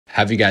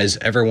Have you guys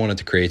ever wanted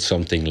to create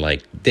something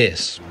like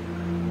this?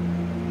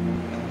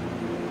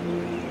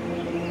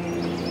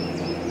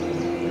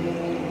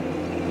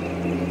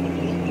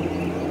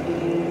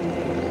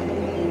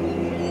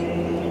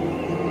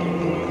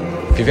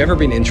 If you've ever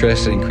been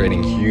interested in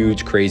creating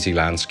huge, crazy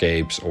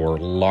landscapes or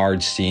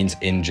large scenes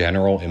in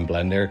general in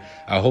Blender,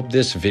 I hope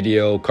this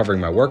video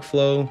covering my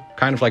workflow,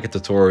 kind of like a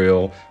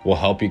tutorial, will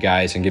help you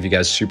guys and give you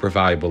guys super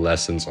valuable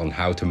lessons on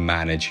how to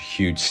manage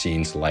huge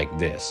scenes like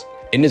this.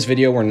 In this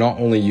video, we're not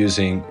only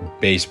using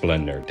base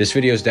Blender. This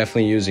video is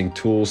definitely using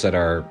tools that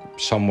are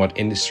somewhat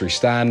industry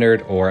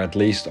standard or at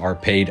least are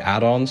paid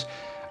add-ons.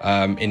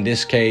 In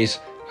this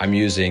case, I'm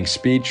using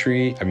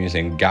SpeedTree, I'm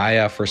using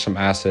Gaea for some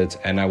assets,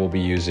 and I will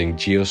be using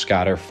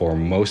GeoScatter for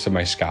most of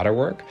my scatter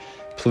work.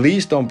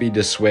 Please don't be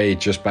dissuaded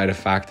just by the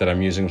fact that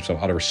I'm using some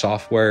other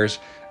softwares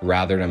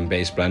rather than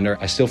base Blender.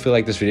 I still feel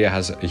like this video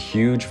has a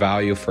huge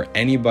value for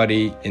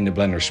anybody in the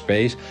Blender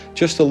space,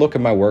 just to look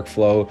at my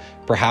workflow,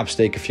 perhaps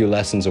take a few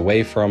lessons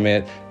away from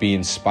it, be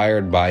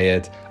inspired by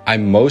it. I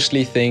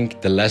mostly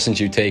think the lessons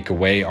you take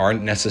away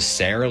aren't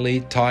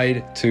necessarily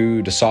tied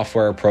to the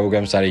software or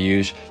programs that I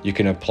use. You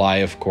can apply,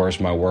 of course,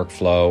 my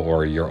workflow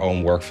or your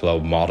own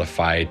workflow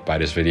modified by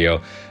this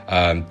video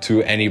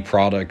to any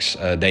products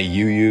that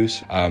you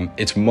use.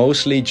 It's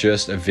mostly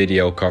just a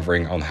video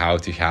covering on how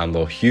to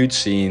handle huge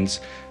scenes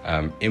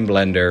in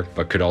Blender,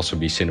 but could also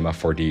be Cinema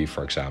 4D,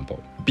 for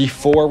example.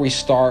 Before we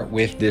start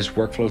with this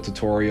workflow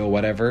tutorial,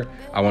 whatever,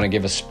 I want to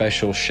give a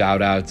special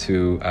shout out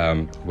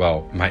to,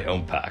 well, my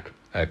own pack.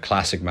 A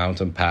classic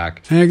mountain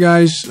pack. Hey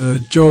guys,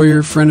 Joe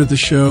here, friend of the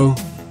show.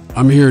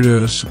 I'm here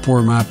to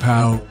support my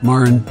pal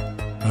Martin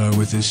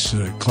with this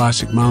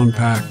classic mountain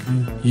pack.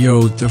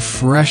 Yo, the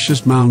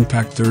freshest mountain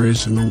pack there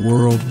is in the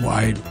World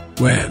Wide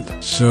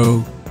Web.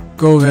 So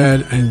go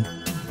ahead and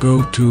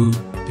go to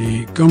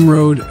the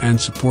Gumroad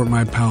and support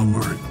my pal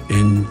Martin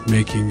in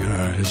making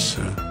his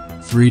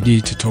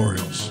 3D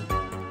tutorials.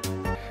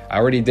 I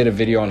already did a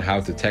video on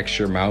how to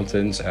texture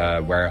mountains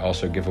where I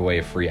also give away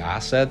a free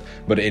asset,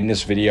 but in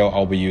this video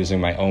I'll be using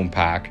my own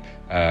pack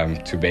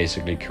to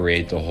basically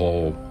create the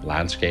whole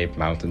landscape,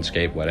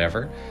 mountainscape,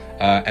 whatever.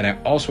 And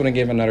I also want to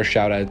give another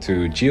shout out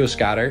to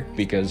GeoScatter,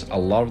 because a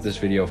lot of this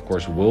video of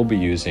course will be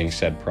using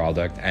said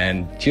product,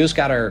 and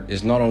GeoScatter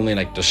is not only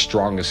like the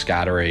strongest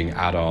scattering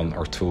add-on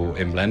or tool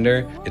in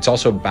Blender, it's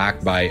also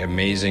backed by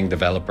amazing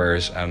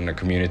developers and a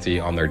community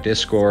on their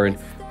Discord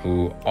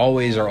who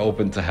always are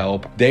open to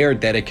help. They are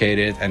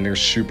dedicated and they're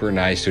super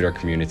nice to their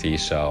community.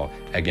 So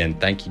again,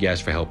 thank you guys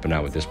for helping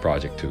out with this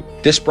project too.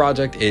 This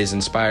project is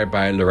inspired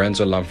by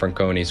Lorenzo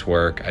Lanfranconi's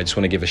work. I just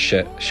want to give a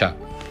shout.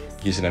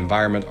 He's an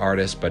environment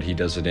artist, but he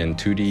does it in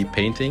 2D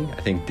painting,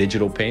 I think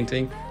digital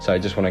painting. So I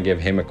just want to give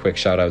him a quick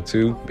shout out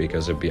too,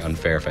 because it'd be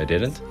unfair if I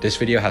didn't. This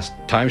video has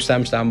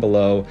timestamps down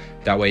below.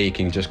 That way you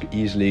can just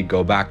easily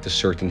go back to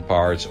certain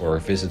parts or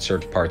visit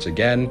certain parts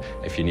again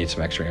if you need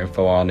some extra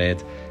info on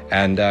it.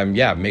 And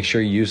yeah, make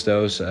sure you use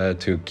those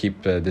to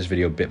keep this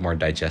video a bit more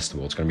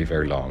digestible. It's going to be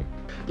very long.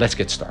 Let's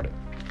get started.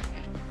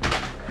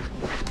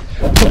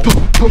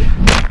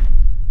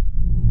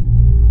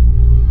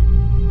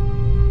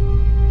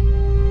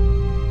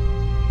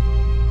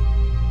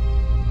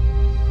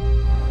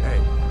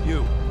 Hey,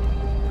 you're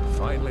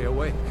finally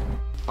awake.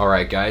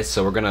 Alright guys,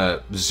 so we're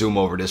gonna zoom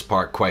over this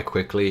part quite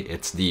quickly.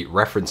 It's the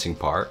referencing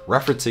part.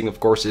 Referencing, of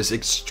course, is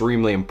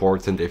extremely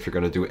important if you're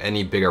gonna do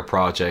any bigger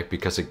project,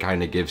 because it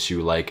kind of gives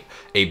you like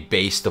a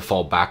base to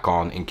fall back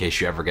on in case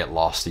you ever get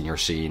lost in your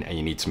scene and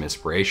you need some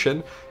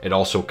inspiration. It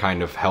also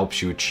kind of helps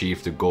you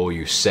achieve the goal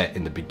you set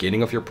in the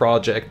beginning of your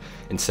project,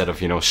 instead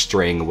of, you know,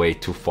 straying away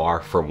too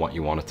far from what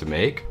you wanted to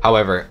make.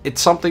 However,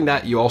 it's something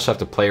that you also have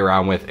to play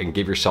around with and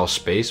give yourself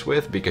space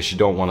with, because you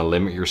don't want to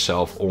limit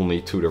yourself only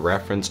to the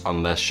reference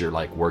unless you're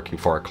like working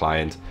for a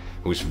client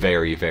who's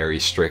very, very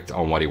strict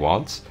on what he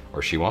wants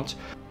or she wants.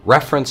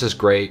 Reference is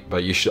great,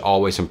 but you should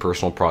always in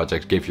personal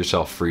projects give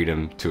yourself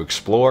freedom to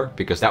explore,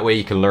 because that way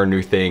you can learn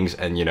new things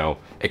and, you know,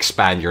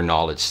 expand your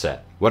knowledge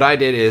set. What I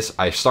did is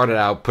I started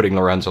out putting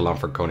Lorenzo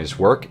Lanfranconi's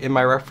work in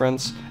my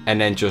reference, and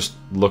then just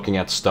looking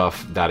at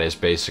stuff that is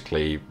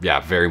basically, yeah,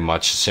 very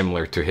much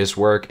similar to his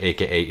work,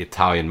 aka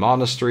Italian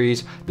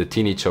monasteries, the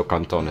Tinicio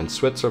canton in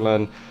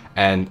Switzerland,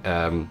 and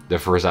the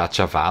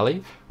Verzaccia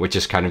Valley, which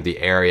is kind of the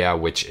area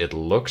which it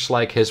looks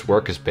like his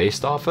work is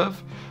based off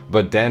of.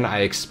 But then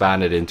I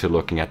expanded into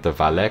looking at the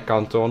Valais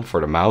canton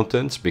for the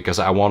mountains, because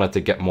I wanted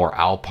to get more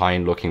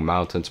alpine looking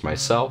mountains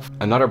myself.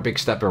 Another big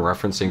step in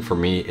referencing for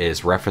me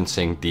is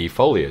referencing the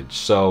foliage.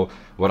 So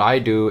what I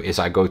do is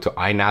I go to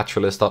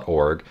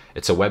iNaturalist.org.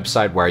 It's a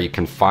website where you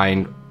can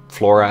find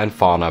flora and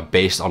fauna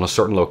based on a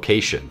certain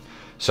location.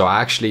 So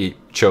I actually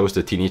chose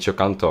the Tinicio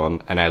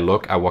canton and I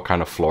look at what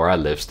kind of flora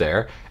lives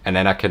there, and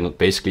then I can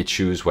basically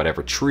choose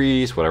whatever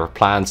trees, whatever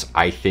plants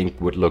I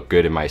think would look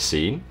good in my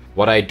scene.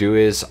 What I do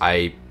is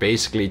I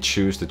basically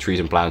choose the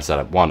trees and plants that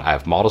I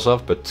have models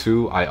of, but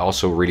two, I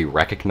also really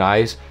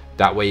recognize.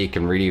 That way you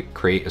can really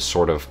create a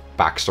sort of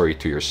backstory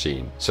to your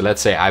scene. So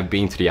let's say I've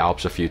been to the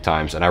Alps a few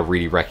times and I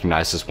really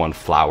recognize this one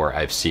flower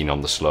I've seen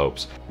on the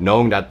slopes.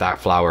 Knowing that that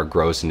flower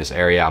grows in this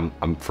area,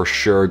 I'm for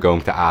sure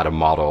going to add a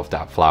model of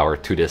that flower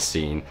to this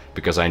scene,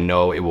 because I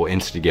know it will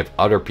instantly give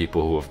other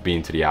people who have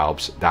been to the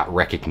Alps that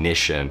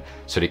recognition,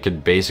 so they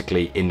could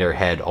basically in their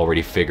head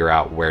already figure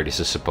out where this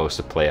is supposed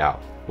to play out.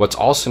 What's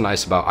also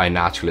nice about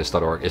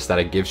iNaturalist.org is that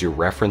it gives you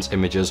reference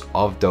images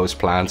of those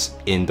plants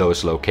in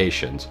those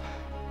locations.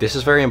 This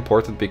is very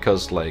important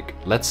because, like,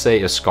 let's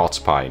say a Scots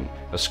pine.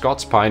 A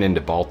Scots pine in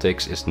the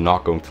Baltics is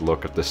not going to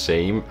look the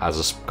same as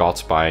a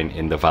Scots pine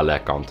in the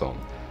Valais canton.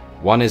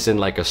 One is in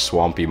like a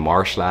swampy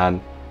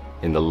marshland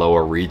in the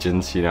lower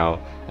regions, you know,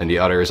 and the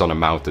other is on a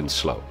mountain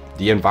slope.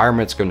 The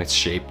environment's going to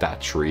shape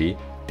that tree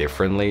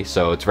differently,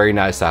 so it's very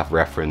nice to have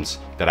reference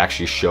that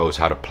actually shows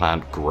how the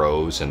plant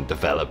grows and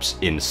develops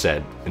in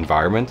said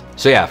environment.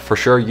 So yeah, for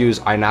sure use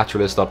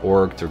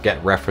iNaturalist.org to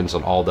get reference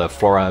on all the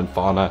flora and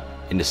fauna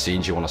in the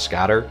scenes you want to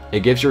scatter.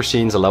 It gives your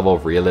scenes a level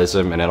of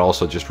realism, and it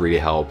also just really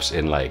helps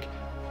in like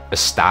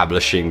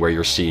establishing where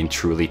your scene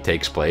truly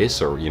takes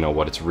place, or you know,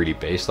 what it's really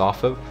based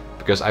off of.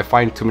 Because I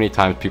find too many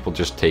times people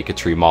just take a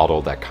tree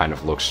model that kind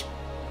of looks,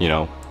 you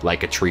know,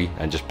 like a tree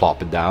and just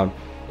plop it down.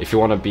 If you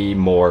want to be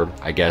more,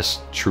 I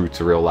guess, true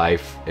to real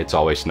life, it's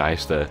always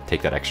nice to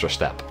take that extra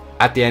step.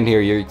 At the end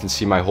here, you can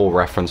see my whole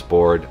reference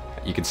board.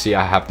 You can see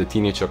I have the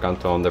Tinicho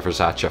Canton, the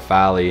Versace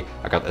Valley,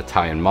 I got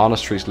Italian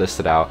monasteries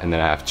listed out, and then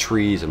I have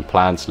trees and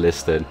plants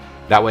listed.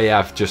 That way I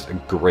have just a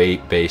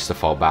great base to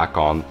fall back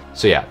on.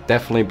 So yeah,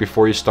 definitely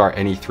before you start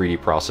any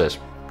 3D process,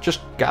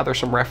 just gather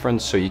some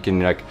reference so you can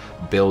like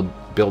build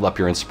up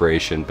your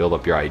inspiration, build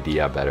up your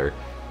idea better.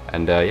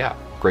 And yeah,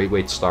 great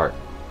way to start.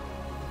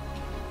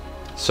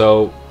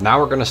 So now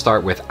we're going to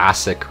start with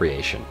asset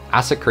creation.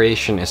 Asset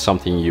creation is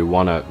something you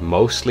want to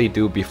mostly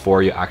do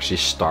before you actually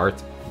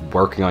start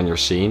working on your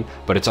scene,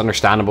 but it's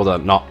understandable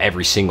that not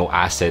every single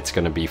asset's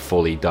going to be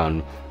fully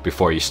done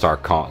before you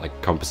start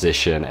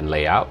composition and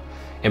layout.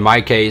 In my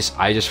case,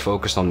 I just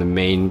focused on the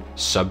main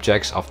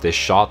subjects of this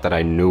shot that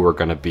I knew were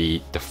going to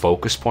be the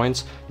focus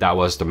points. That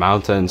was the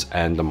mountains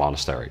and the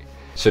monastery.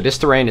 So this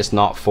terrain is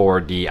not for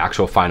the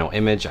actual final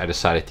image. I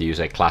decided to use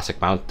the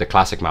classic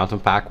mountain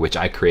pack, which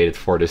I created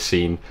for this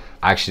scene.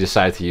 I actually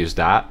decided to use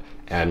that.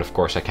 And of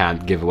course I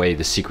can't give away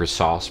the secret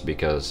sauce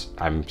because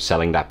I'm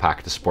selling that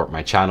pack to support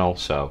my channel.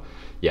 So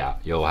yeah,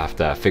 you'll have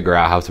to figure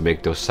out how to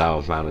make those style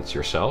of mountains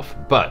yourself.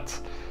 But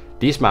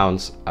these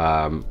mounts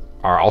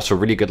are also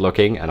really good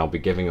looking, and I'll be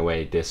giving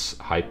away this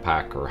height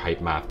pack or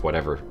height map,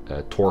 whatever,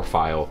 Tor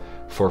file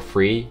for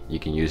free. You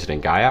can use it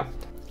in Gaea.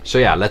 So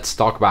yeah, let's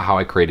talk about how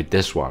I created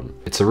this one.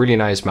 It's a really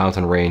nice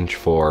mountain range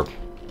for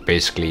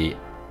basically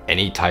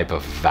any type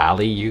of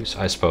valley use,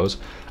 I suppose.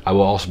 I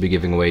will also be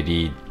giving away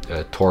the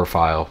Tor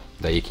file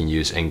that you can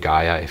use in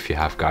Gaea if you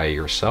have Gaea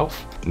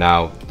yourself.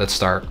 Now let's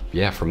start,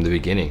 yeah, from the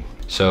beginning.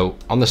 So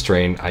on this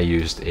terrain, I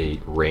used a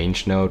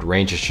range node.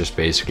 Range is just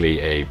basically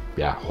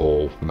a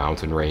whole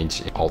mountain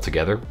range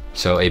altogether.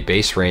 So a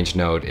base range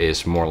node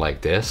is more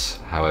like this.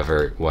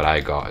 However, what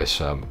I got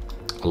is a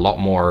lot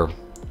more,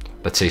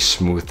 let's say,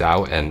 smoothed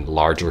out and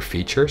larger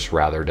features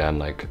rather than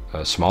like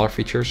smaller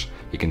features.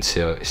 You can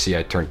see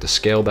I turned the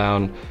scale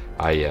down.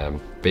 I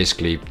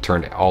basically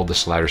turned all the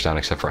sliders down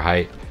except for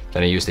height.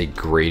 Then I used a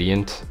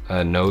gradient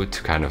node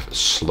to kind of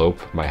slope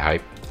my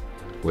height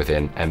with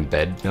an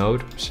embed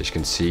node. So as you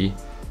can see,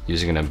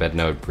 using an embed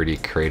node really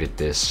created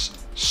this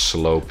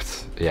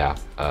sloped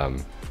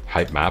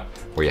height map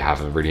where you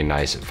have a really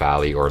nice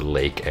valley or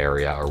lake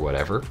area or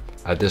whatever.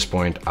 At this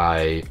point,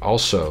 I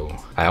also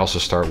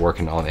start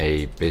working on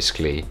a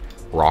basically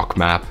rock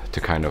map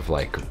to kind of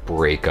like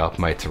break up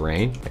my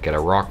terrain. I get a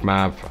rock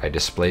map, I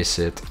displace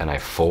it, and I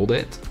fold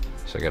it.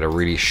 So I get a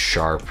really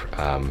sharp,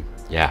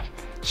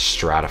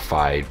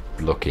 stratified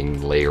looking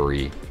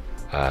layery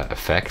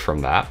effect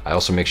from that. I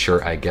also make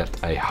sure I get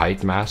a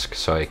height mask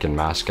so I can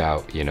mask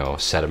out, you know,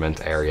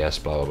 sediment areas,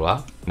 blah, blah,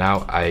 blah.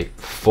 Now I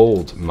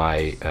fold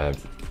my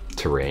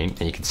terrain,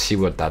 and you can see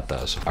what that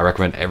does. I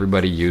recommend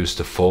everybody use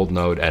the fold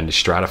node and the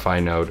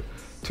stratify node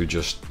to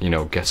just, you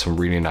know, get some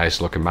really nice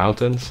looking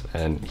mountains,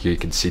 and here you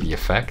can see the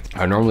effect.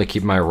 I normally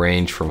keep my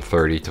range from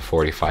 30 to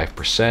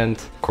 45%.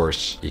 Of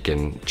course, you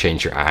can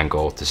change your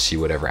angle to see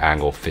whatever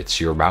angle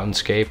fits your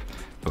mountainscape,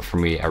 but for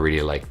me, I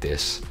really like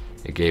this.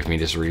 It gave me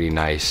this really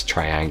nice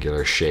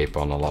triangular shape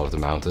on a lot of the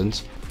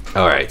mountains.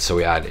 All right, so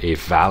we add a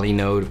valley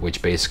node,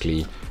 which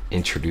basically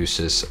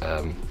introduces,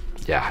 how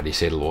do you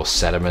say, a little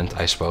sediment,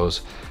 I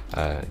suppose.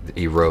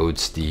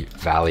 Erodes the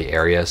valley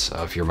areas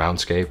of your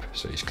mountainscape.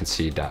 So you can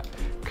see that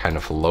kind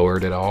of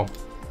lowered it all.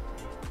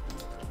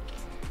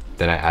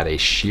 Then I add a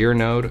shear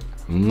node.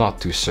 I'm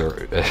not too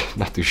sure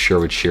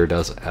what shear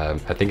does.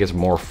 I think it's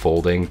more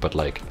folding, but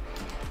like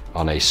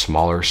on a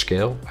smaller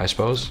scale, I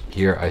suppose.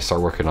 Here I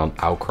start working on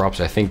outcrops.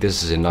 I think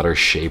this is another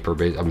shaper.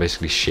 I'm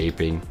basically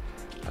shaping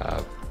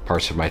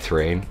parts of my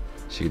terrain.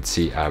 So you can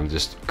see I'm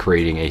just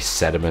creating a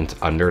sediment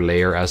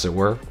underlayer, as it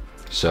were.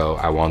 So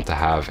I want to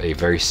have a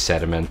very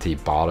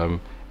sedimenty bottom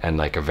and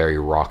like a very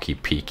rocky,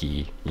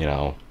 peaky, you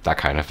know, that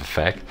kind of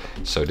effect.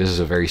 So this is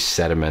a very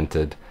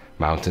sedimented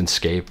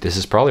mountainscape. This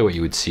is probably what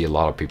you would see a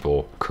lot of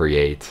people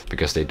create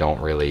because they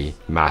don't really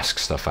mask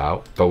stuff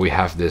out. But we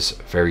have this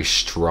very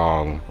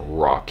strong,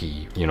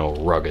 rocky, you know,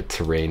 rugged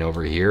terrain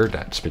over here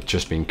that's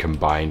just been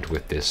combined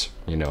with this,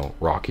 you know,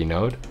 rocky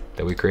node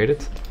that we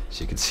created.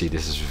 So you can see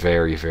this is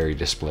very, very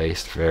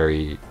displaced,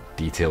 very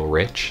detail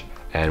rich.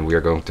 And we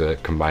are going to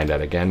combine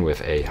that again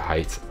with a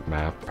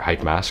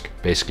height mask,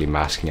 basically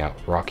masking out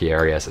rocky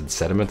areas and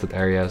sedimented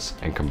areas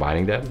and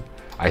combining them.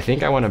 I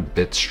think I went a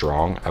bit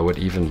strong. I would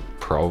even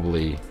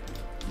probably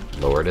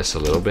lower this a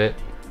little bit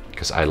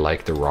because I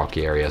like the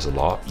rocky areas a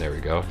lot. There we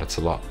go. That's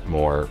a lot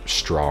more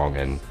strong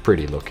and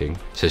pretty looking.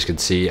 So as you can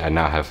see, I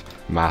now have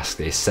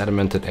masked a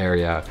sedimented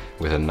area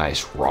with a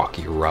nice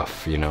rocky,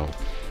 rough, you know,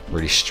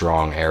 really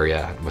strong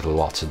area with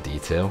lots of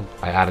detail.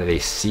 I added a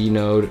sea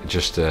node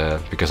just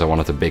because I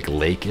wanted a big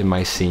lake in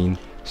my scene.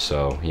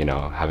 So, you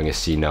know, having a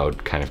sea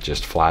node kind of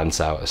just flattens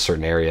out a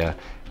certain area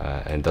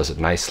and does it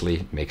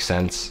nicely, makes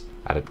sense.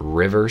 Added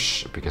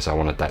rivers because I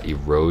wanted that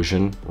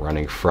erosion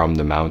running from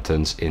the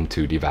mountains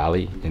into the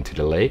valley, into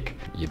the lake.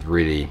 It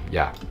really,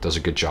 yeah, does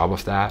a good job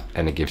of that,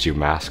 and it gives you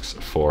masks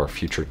for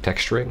future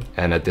texturing.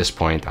 And at this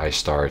point I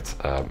start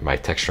my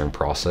texturing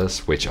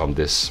process, which on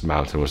this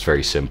mountain was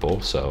very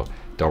simple, so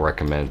don't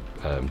recommend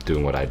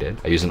doing what I did.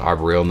 I use an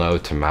arboreal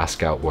node to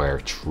mask out where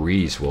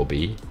trees will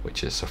be,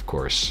 which is of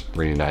course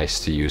really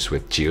nice to use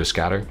with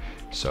GeoScatter.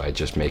 So I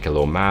just make a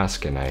little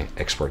mask and I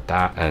export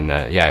that. And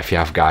yeah, if you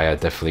have Gaea,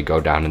 definitely go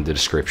down in the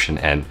description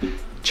and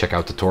check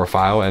out the Tor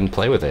file and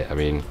play with it. I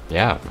mean,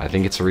 yeah, I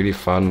think it's a really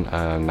fun,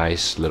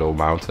 nice little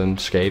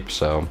mountainscape.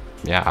 So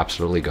yeah,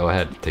 absolutely go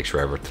ahead. It takes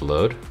forever to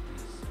load.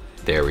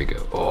 There we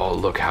go. Oh,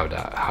 look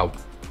how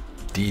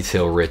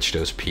detail rich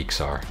those peaks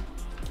are.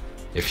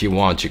 If you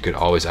want, you could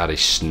always add a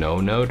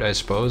snow node, I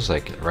suppose.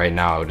 Like right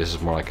now, this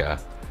is more like a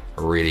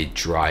really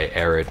dry,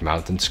 arid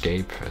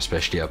mountainscape,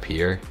 especially up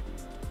here.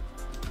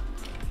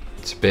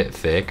 It's a bit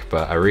thick,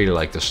 but I really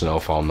like the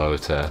snowfall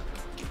node to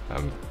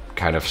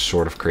kind of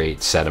sort of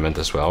create sediment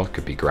as well. It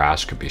could be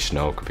grass, could be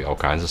snow, could be all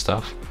kinds of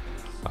stuff.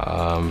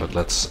 But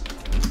let's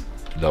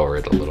lower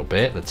it a little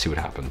bit. Let's see what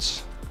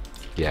happens.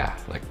 Yeah,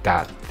 like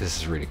that. This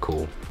is really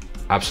cool.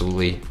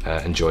 Absolutely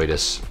enjoy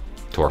this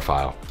Tor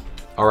file.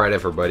 Alright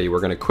everybody, we're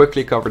going to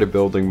quickly cover the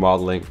building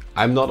modeling.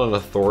 I'm not an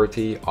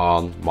authority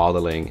on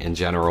modeling in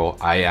general.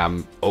 I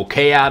am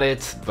okay at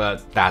it,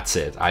 but that's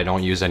it. I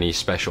don't use any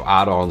special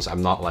add-ons.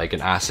 I'm not like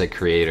an asset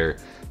creator.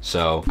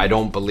 So I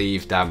don't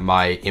believe that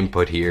my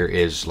input here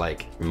is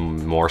like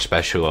more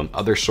special than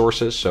other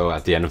sources. So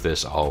at the end of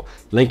this, I'll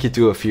link you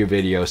to a few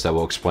videos that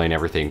will explain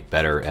everything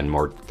better and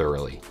more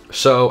thoroughly.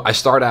 So I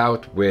start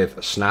out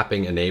with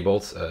snapping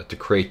enabled to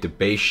create the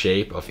base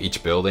shape of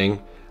each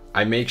building.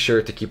 I make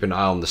sure to keep an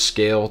eye on the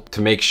scale to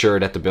make sure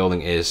that the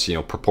building is, you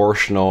know,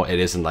 proportional. It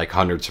isn't like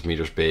hundreds of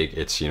meters big.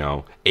 It's, you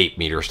know, 8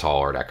 meters tall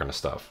or that kind of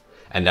stuff.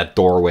 And that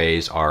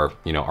doorways are,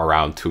 you know,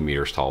 around 2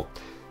 meters tall.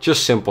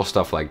 Just simple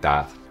stuff like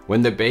that.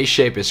 When the base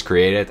shape is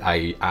created,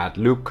 I add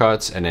loop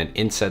cuts and then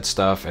inset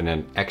stuff and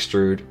then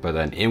extrude, but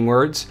then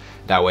inwards.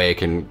 That way I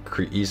can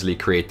easily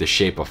create the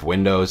shape of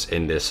windows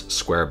in this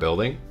square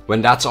building.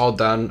 When that's all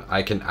done,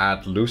 I can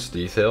add loose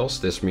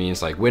details. This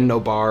means like window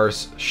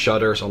bars,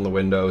 shutters on the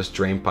windows,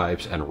 drain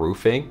pipes, and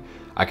roofing.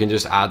 I can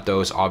just add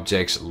those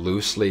objects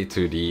loosely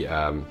to the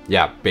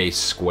base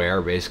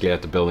square, basically,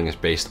 that the building is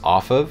based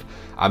off of.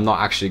 I'm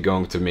not actually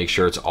going to make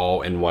sure it's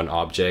all in one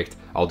object.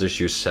 I'll just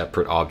use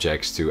separate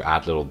objects to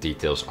add little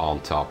details on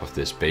top of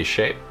this base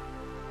shape.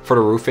 For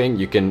the roofing,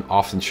 you can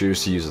often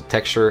choose to use a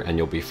texture and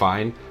you'll be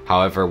fine.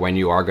 However, when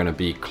you are going to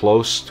be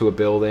close to a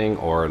building,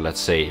 or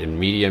let's say in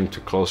medium to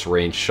close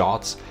range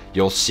shots,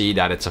 you'll see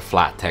that it's a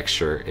flat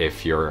texture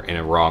if you're in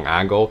a wrong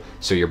angle.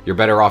 So you're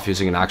better off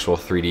using an actual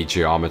 3D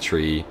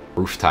geometry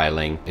roof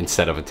tiling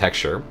instead of a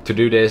texture. To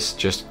do this,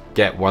 just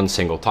get one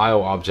single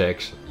tile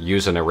object,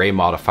 use an array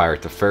modifier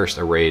to first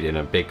array it in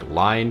a big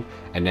line,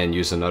 and then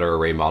use another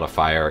array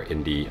modifier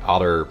in the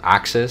other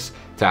axis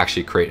to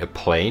actually create a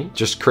plane.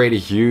 Just create a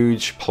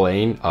huge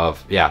plane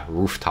of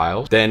roof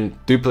tiles. Then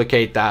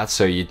duplicate that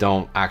so you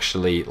don't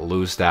actually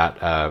lose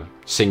that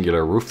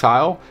singular roof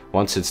tile.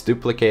 Once it's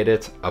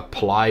duplicated,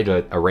 apply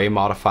the array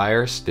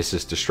modifiers. This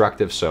is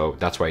destructive, so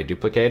that's why you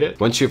duplicate it.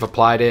 Once you've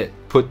applied it,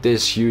 put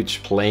this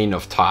huge plane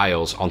of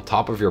tiles on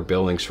top of your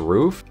building's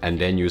roof, and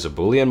then use a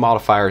Boolean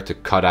modifier to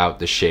cut out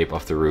the shape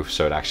of the roof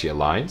so it actually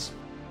aligns.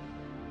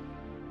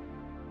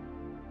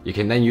 You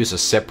can then use a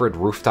separate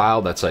roof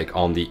tile that's like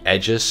on the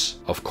edges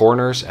of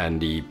corners and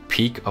the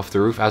peak of the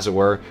roof, as it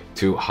were,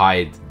 to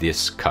hide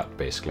this cut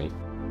basically.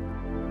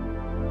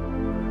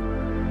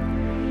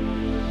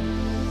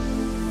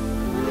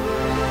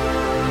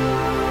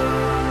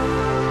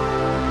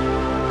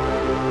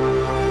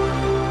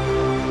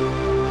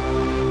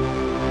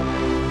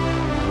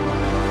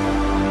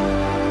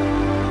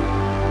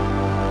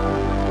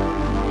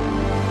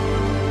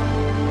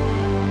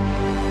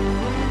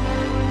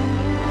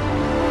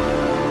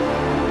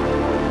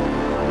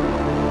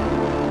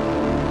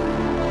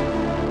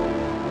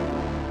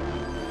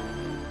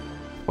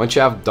 Once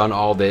you have done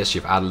all this,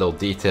 you've added little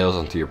details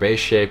onto your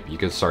base shape, you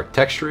can start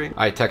texturing.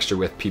 I texture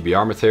with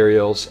PBR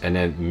materials and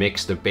then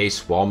mix the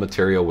base wall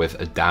material with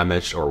a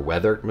damaged or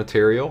weathered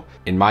material.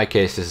 In my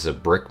case, this is a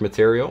brick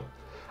material.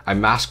 I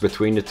mask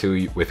between the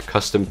two with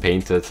custom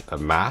painted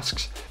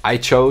masks. I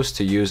chose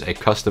to use a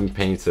custom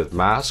painted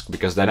mask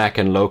because then I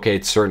can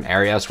locate certain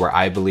areas where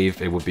I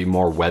believe it would be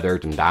more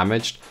weathered and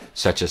damaged,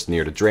 such as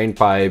near the drain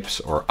pipes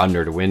or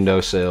under the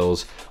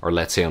windowsills, or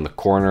let's say on the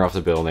corner of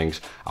the buildings.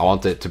 I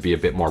want it to be a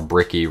bit more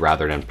bricky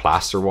rather than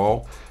plaster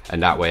wall.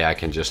 And that way I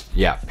can just,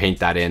 paint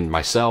that in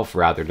myself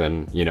rather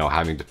than, you know,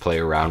 having to play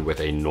around with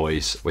a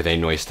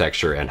noise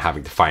texture and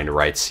having to find the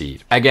right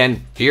seed.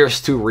 Again,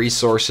 here's 2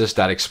 resources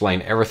that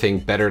explain everything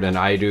better than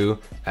I do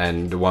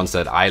and the ones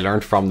that I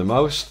learned from the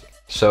most.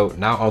 So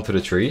now onto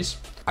the trees.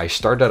 I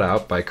started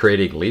out by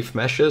creating leaf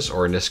meshes,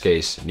 or in this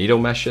case needle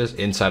meshes,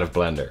 inside of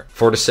Blender.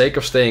 For the sake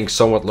of staying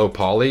somewhat low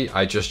poly,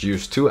 I just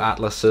used 2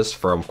 atlases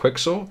from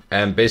Quixel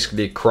and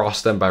basically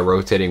crossed them by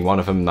rotating one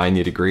of them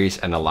 90 degrees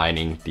and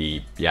aligning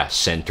the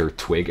center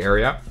twig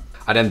area.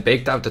 I then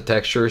baked out the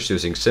textures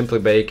using Simply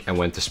Bake and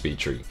went to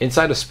SpeedTree.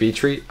 Inside of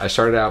SpeedTree, I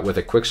started out with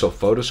a Quixel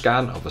photo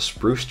scan of a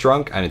spruce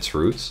trunk and its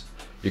roots.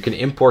 You can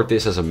import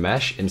this as a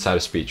mesh inside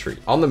of SpeedTree.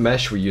 On the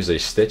mesh, we use a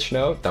stitch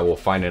node that will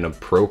find an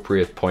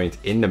appropriate point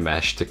in the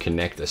mesh to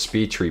connect a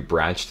SpeedTree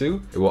branch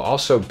to. It will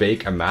also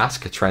bake a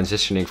mask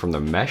transitioning from the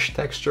mesh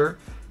texture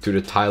to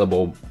the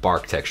tileable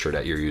bark texture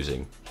that you're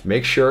using.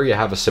 Make sure you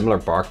have a similar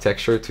bark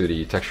texture to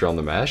the texture on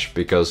the mesh,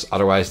 because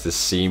otherwise the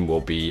seam will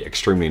be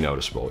extremely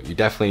noticeable. You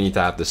definitely need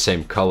to have the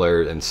same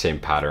color and same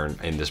pattern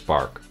in this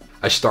bark.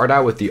 I start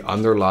out with the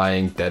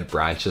underlying dead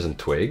branches and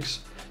twigs.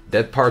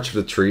 Dead parts of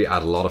the tree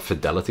add a lot of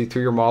fidelity to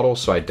your model,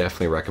 so I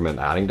definitely recommend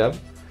adding them.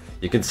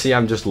 You can see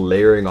I'm just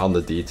layering on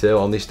the detail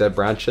on these dead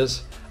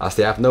branches, as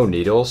they have no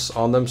needles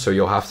on them, so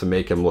you'll have to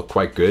make them look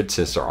quite good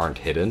since they aren't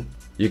hidden.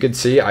 You can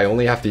see I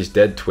only have these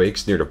dead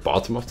twigs near the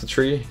bottom of the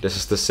tree. This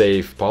is to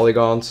save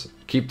polygons,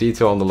 keep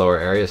detail on the lower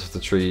areas of the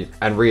tree,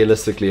 and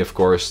realistically, of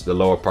course, the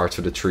lower parts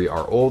of the tree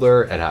are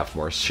older and have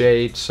more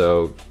shade,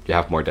 so you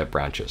have more dead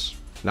branches.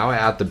 Now I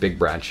add the big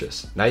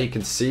branches. Now you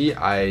can see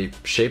I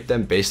shaped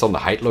them based on the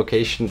height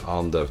location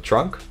on the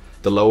trunk.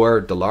 The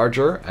lower, the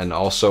larger, and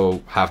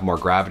also have more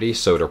gravity,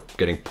 so they're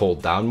getting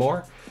pulled down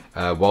more.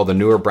 While the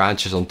newer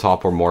branches on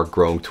top are more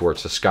grown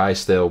towards the sky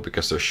still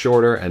because they're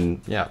shorter and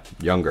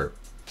younger.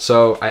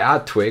 So I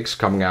add twigs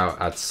coming out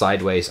at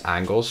sideways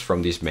angles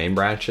from these main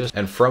branches,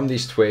 and from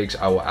these twigs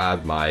I will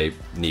add my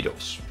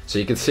needles. So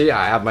you can see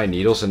I add my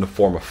needles in the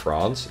form of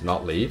fronds,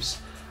 not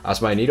leaves. As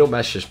my needle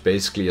mesh is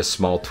basically a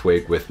small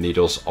twig with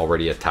needles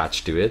already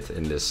attached to it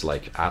in this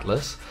like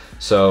atlas.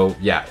 So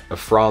yeah, a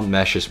frond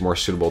mesh is more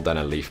suitable than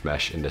a leaf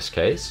mesh in this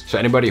case. So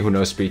anybody who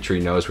knows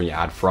SpeedTree knows when you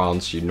add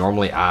fronds, you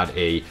normally add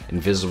a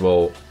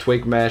invisible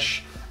twig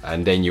mesh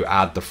and then you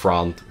add the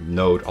frond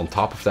node on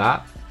top of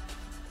that.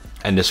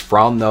 And this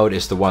frond node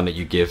is the one that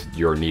you give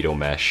your needle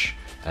mesh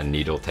and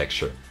needle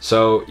texture.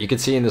 So you can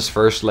see in this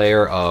first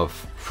layer of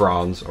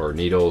fronds or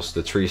needles,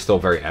 the tree is still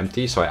very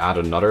empty, so I add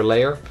another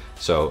layer.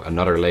 So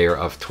another layer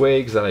of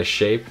twigs that I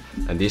shape,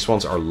 and these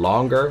ones are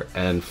longer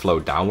and flow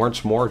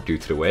downwards more due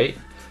to the weight.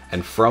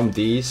 And from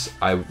these,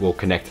 I will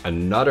connect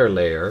another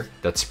layer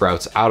that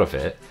sprouts out of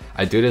it.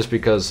 I do this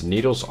because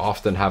needles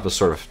often have a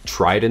sort of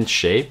trident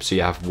shape. So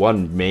you have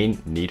one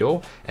main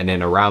needle, and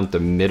then around the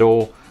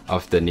middle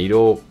of the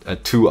needle,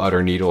 2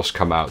 other needles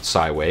come out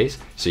sideways.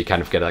 So you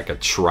kind of get like a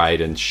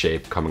trident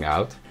shape coming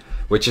out,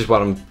 which is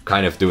what I'm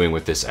kind of doing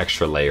with this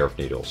extra layer of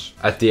needles.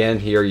 At the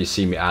end here, you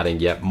see me adding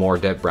yet more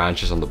dead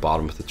branches on the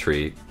bottom of the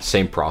tree.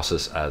 Same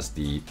process as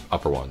the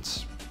upper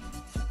ones.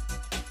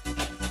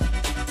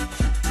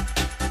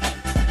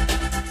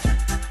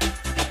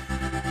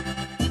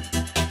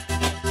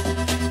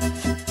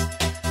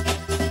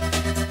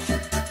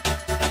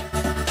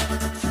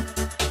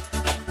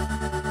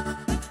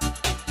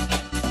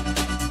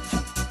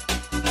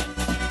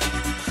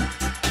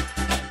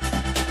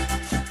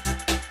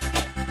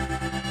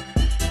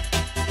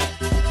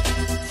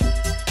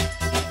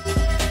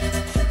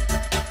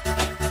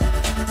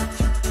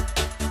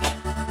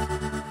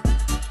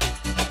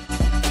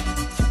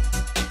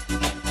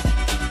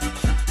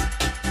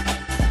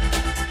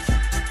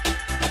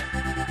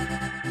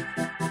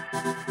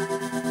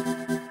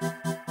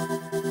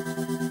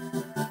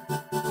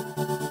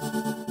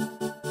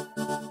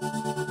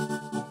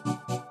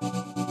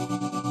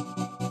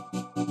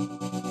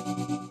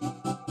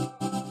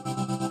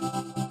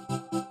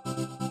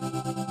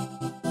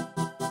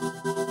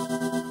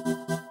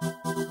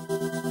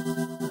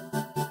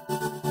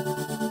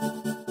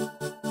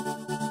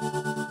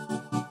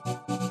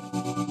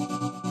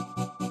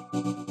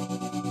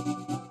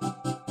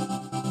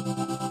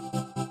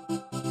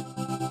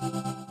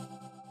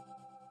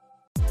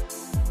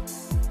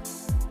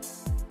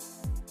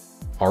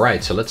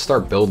 Alright, so let's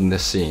start building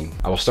this scene.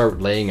 I will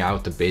start laying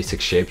out the basic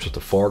shapes of the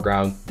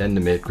foreground, then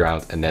the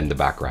midground, and then the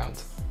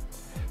background.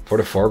 For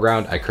the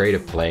foreground, I create a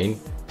plane,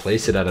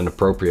 place it at an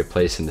appropriate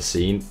place in the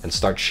scene, and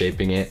start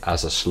shaping it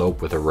as a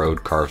slope with a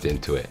road carved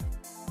into it.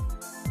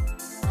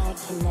 I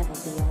can never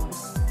be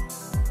yours.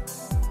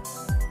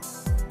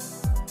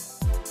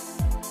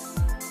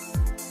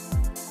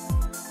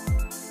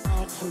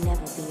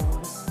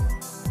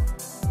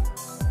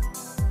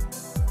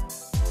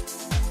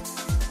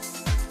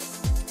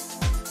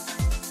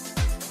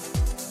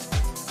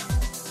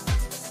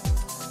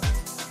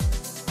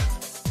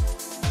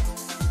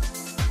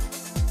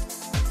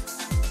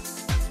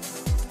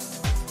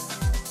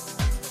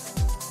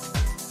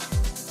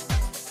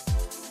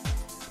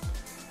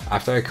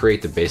 After I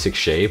create the basic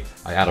shape,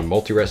 I add a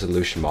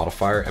multi-resolution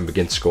modifier and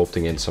begin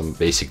sculpting in some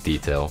basic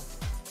detail.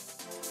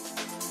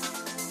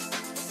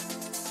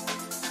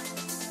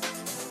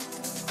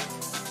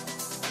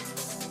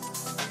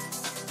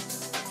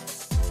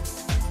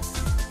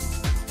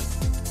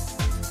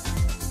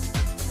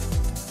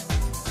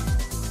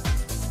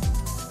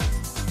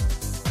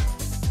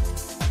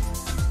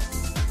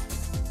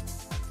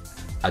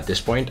 At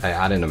this point, I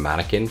add in a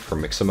mannequin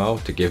from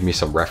Mixamo to give me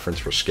some reference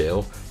for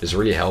scale. This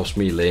really helps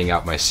me laying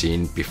out my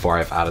scene before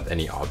I've added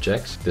any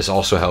objects. This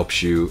also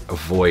helps you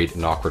avoid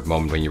an awkward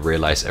moment when you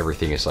realize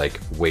everything is like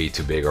way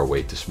too big or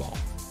way too small.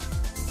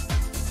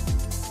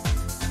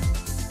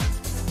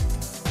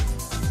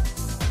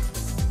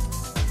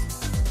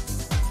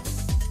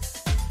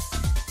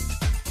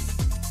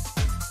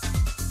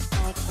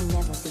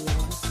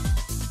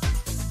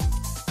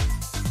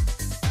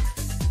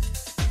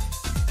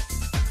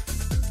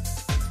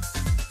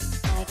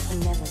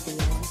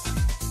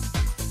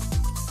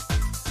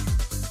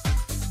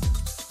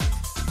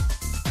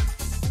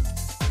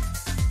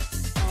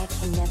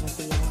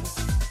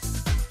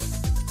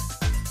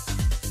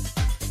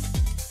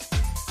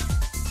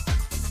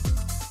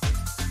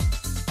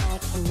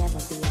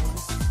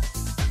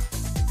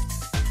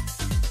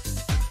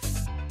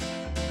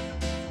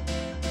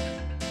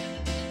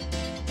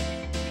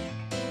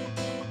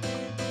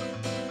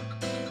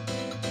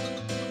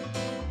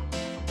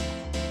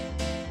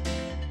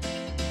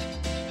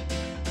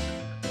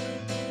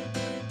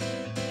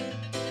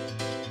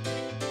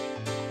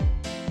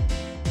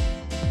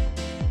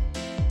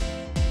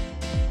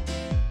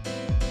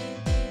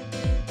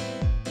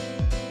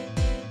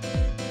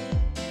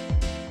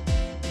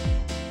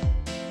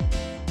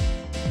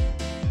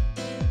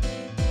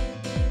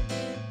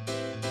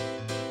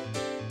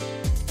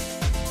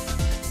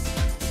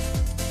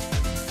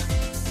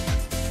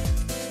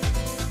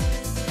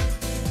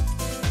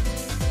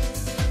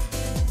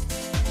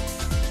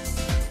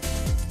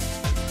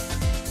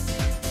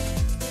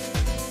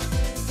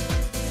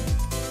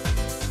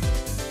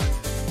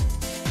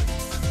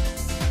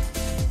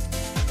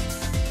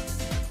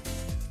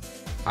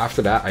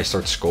 After that, I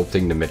start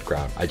sculpting the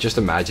midground. I just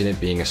imagine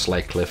it being a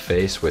slight cliff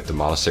face with the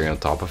monastery on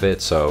top of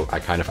it, so I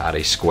kind of add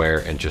a square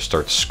and just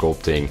start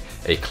sculpting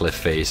a cliff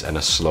face and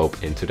a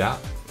slope into that.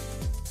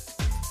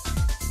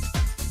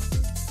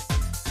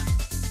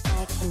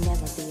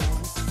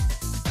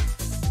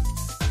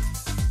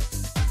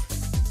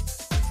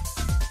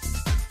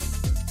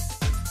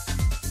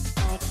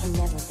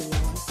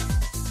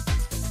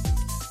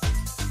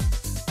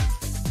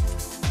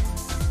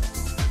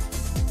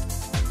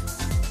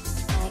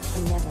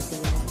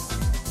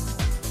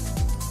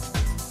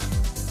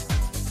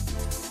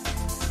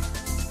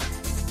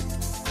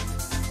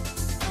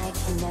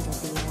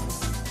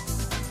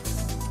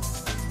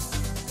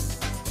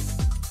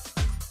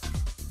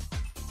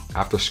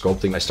 After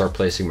sculpting, I start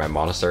placing my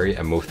monastery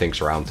and move things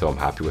around until I'm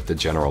happy with the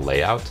general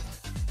layout.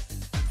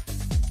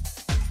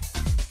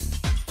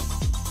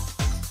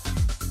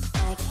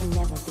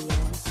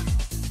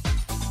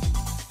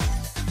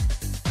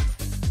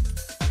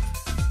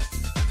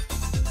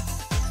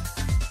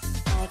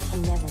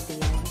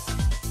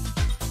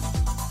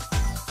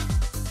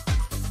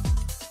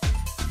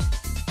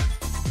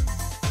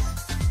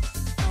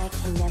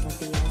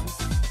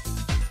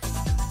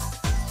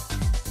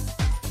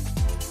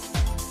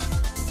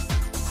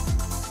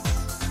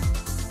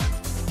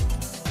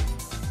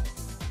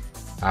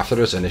 After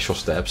those initial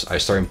steps, I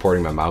start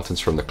importing my mountains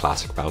from the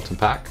classic mountain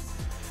pack.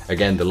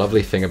 Again, the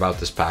lovely thing about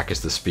this pack is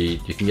the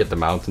speed. You can get the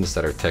mountains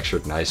that are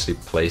textured nicely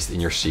placed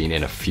in your scene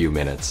in a few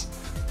minutes.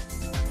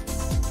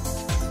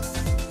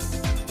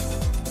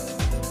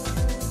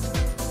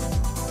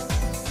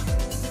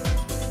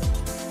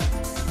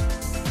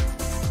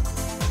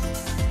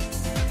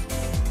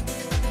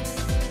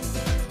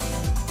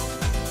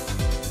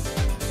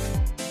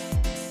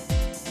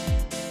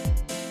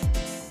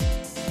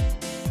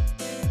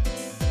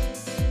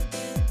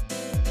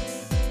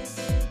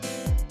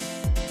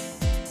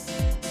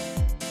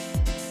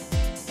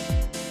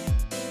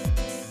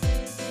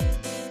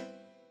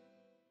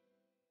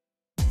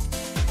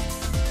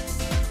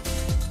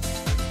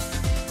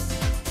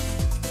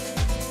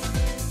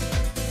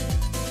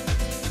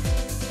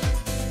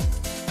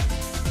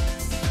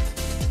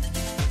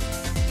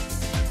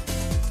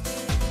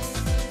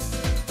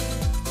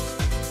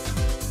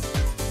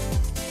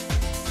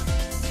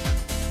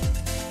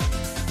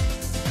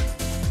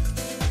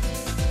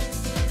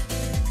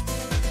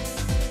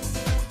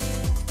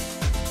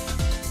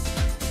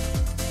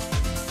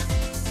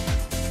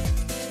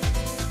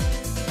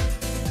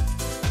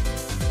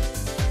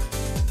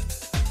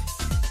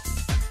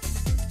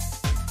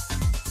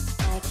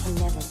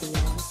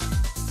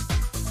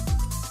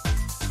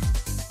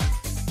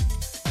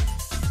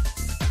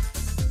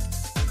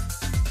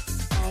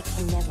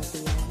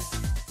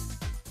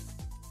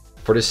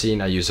 For this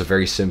scene, I use a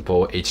very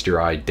simple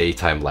HDRI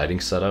daytime lighting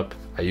setup.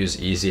 I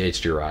use easy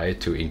HDRI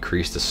to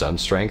increase the sun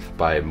strength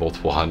by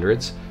multiple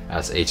hundreds,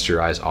 as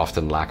HDRIs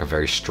often lack a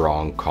very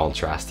strong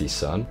contrasty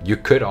sun. You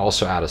could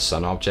also add a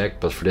sun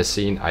object, but for this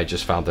scene I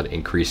just found that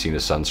increasing the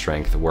sun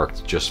strength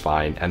worked just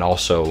fine, and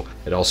also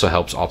it also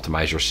helps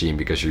optimize your scene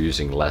because you're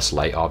using less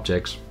light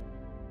objects.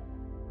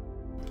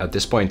 At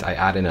this point I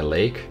add in a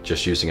lake,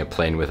 just using a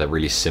plane with a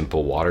really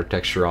simple water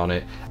texture on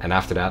it, and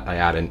after that I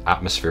add in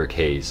atmospheric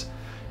haze.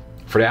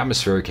 For the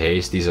atmospheric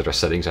haze, these are the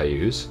settings I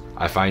use.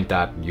 I find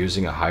that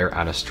using a higher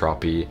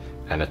anisotropy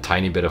and a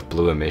tiny bit of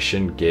blue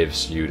emission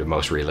gives you the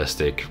most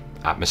realistic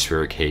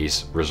atmospheric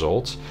haze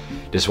results.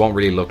 This won't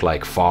really look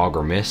like fog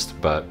or mist,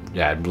 but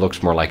yeah, it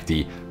looks more like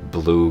the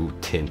blue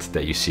tint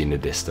that you see in the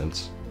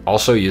distance.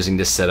 Also, using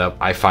this setup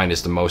I find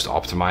is the most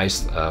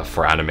optimized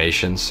for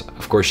animations.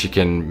 Of course you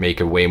can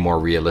make a way more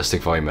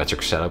realistic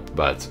volumetric setup,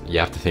 but you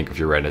have to think of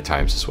your render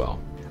times as well.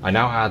 I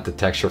now add the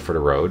texture for the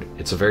road.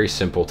 It's a very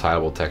simple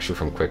tileable texture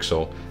from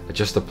Quixel. I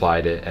just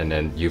applied it and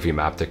then UV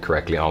mapped it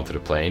correctly onto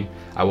the plane.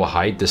 I will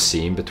hide the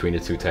seam between the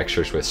two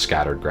textures with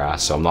scattered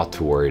grass, so I'm not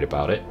too worried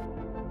about it.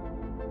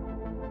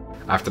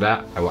 After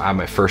that, I will add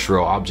my first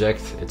row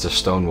object. It's a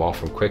stone wall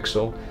from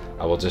Quixel.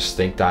 I will just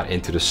sink that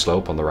into the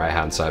slope on the right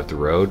hand side of the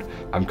road.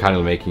 I'm kind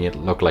of making it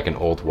look like an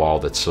old wall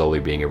that's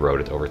slowly being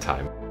eroded over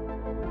time.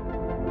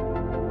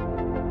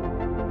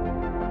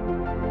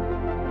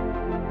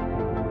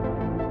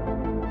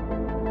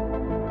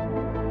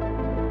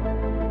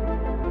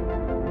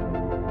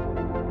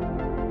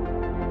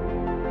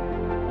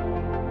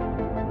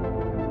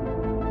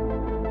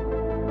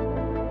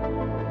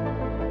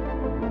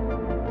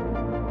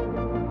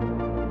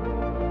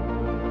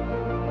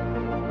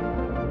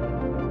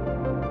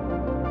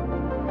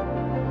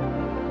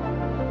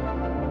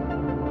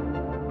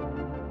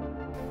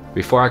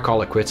 Before I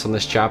call it quits on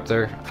this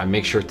chapter, I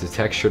make sure to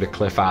texture the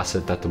cliff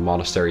asset that the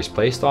monastery is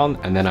placed on,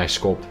 and then I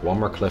sculpt one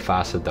more cliff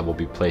asset that will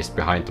be placed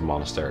behind the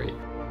monastery.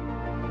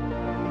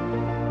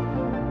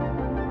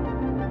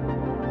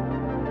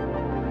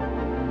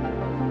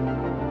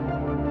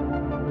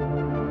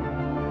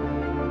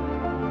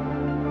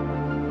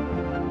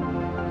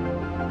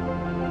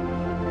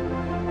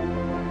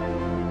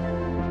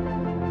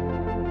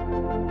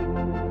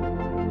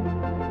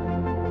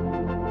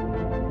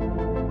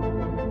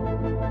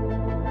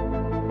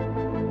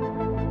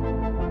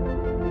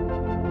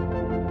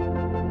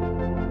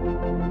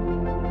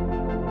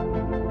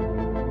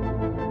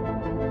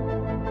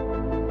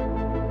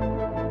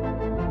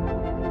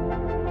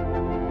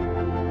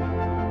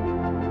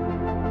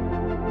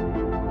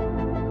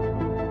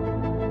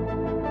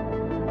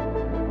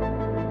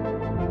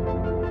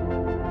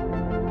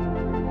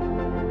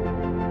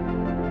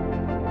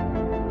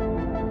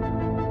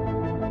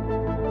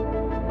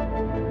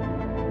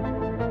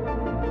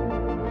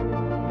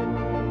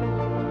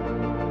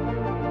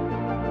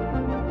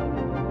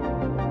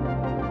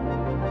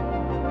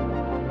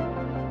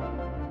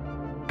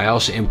 I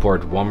also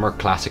import one more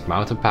classic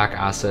mountain pack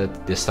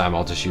asset. This time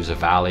I'll just use a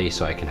valley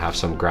so I can have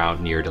some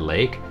ground near the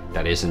lake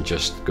that isn't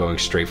just going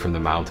straight from the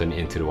mountain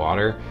into the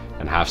water,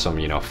 and have some,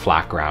 you know,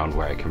 flat ground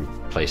where I can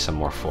place some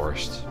more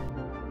forests.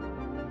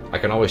 I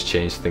can always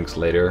change things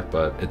later,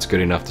 but it's good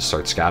enough to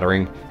start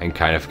scattering and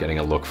kind of getting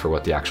a look for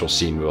what the actual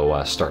scene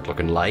will start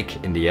looking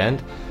like in the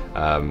end.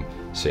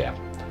 So yeah,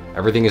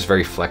 everything is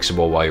very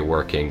flexible while you're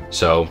working.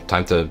 So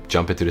time to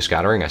jump into the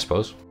scattering, I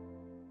suppose.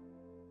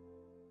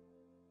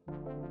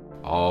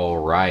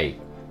 Alright,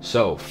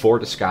 so for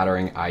the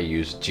scattering I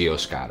use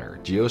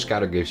GeoScatter.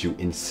 GeoScatter gives you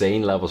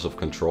insane levels of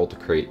control to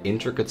create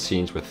intricate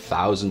scenes with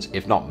thousands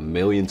if not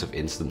millions of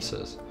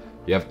instances.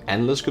 You have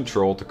endless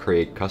control to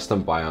create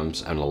custom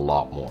biomes and a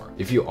lot more.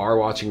 If you are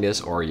watching this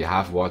or you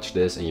have watched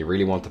this and you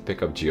really want to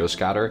pick up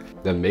GeoScatter,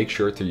 then make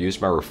sure to use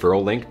my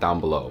referral link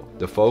down below.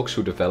 The folks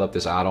who developed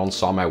this add-on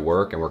saw my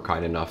work and were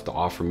kind enough to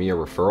offer me a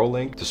referral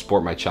link to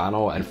support my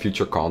channel and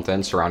future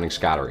content surrounding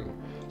scattering.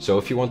 So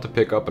if you want to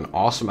pick up an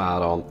awesome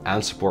add-on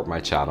and support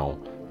my channel,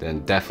 then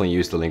definitely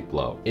use the link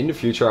below. In the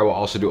future I will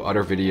also do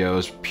other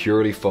videos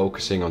purely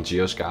focusing on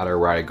GeoScatter,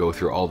 where I go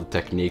through all the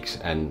techniques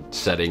and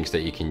settings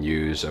that you can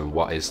use and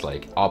what is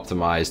like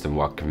optimized and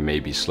what can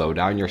maybe slow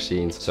down your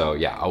scenes. So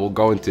yeah, I will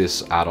go into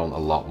this add-on a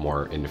lot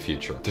more in the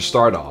future. To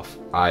start off,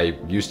 I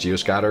use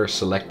GeoScatter,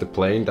 select the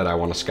plane that I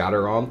want to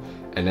scatter on,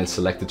 and then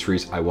select the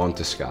trees I want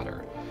to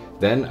scatter.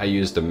 Then I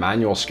use the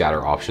manual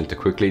scatter option to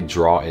quickly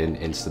draw in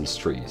instance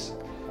trees.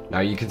 Now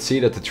you can see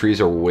that the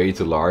trees are way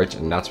too large,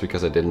 and that's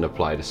because I didn't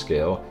apply the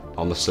scale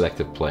on the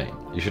selected plane.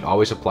 You should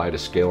always apply the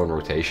scale and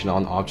rotation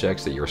on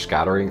objects that you're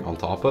scattering on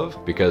top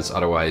of, because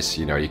otherwise,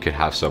 you know, you could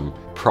have some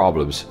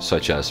problems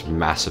such as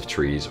massive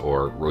trees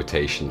or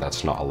rotation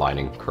that's not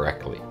aligning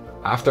correctly.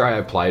 After I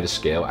apply the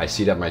scale, I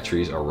see that my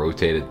trees are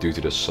rotated due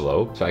to the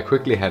slope, so I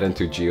quickly head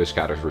into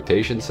GeoScatter's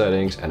rotation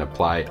settings and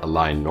apply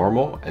align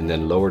normal, and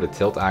then lower the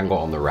tilt angle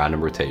on the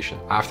random rotation.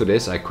 After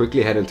this, I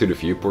quickly head into the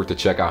viewport to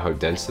check out how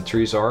dense the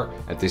trees are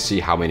and to see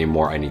how many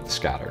more I need to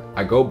scatter.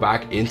 I go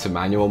back into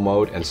manual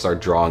mode and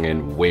start drawing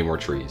in way more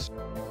trees.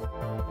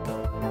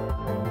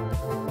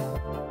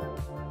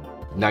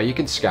 Now you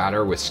can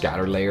scatter with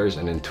scatter layers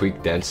and then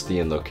tweak density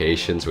and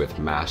locations with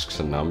masks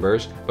and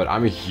numbers, but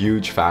I'm a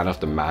huge fan of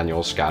the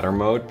manual scatter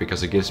mode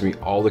because it gives me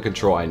all the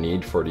control I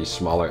need for these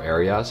smaller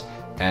areas,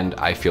 and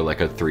I feel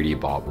like a 3D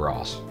Bob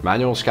Ross.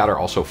 Manual scatter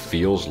also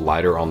feels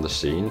lighter on the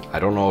scene. I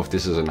don't know if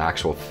this is an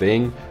actual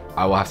thing.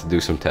 I will have to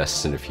do some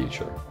tests in the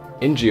future.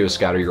 In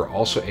GeoScatter, you're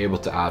also able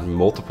to add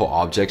multiple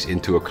objects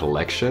into a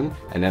collection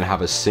and then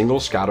have a single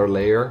scatter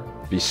layer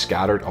be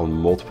scattered on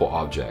multiple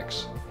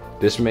objects.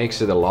 This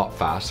makes it a lot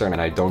faster,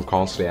 and I don't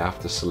constantly have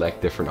to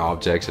select different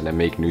objects and then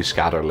make new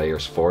scatter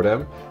layers for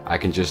them. I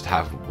can just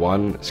have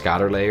one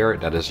scatter layer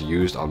that is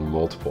used on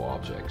multiple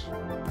objects.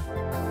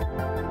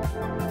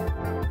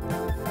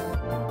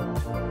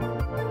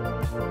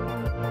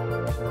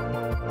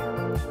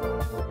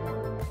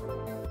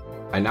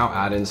 I now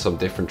add in some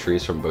different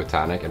trees from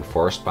Botanic and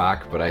Forest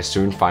Pack, but I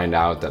soon find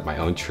out that my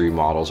own tree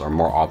models are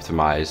more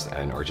optimized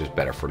and are just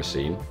better for the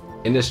scene.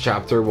 In this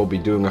chapter, we'll be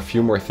doing a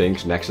few more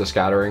things next to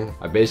scattering.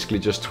 I basically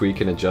just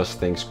tweak and adjust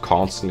things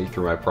constantly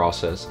through my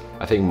process.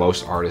 I think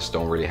most artists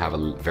don't really have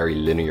a very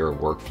linear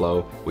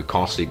workflow. We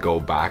constantly go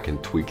back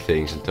and tweak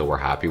things until we're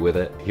happy with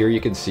it. Here you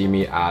can see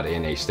me add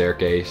in a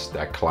staircase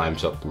that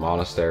climbs up the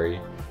monastery.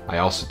 I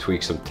also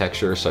tweak some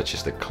textures such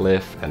as the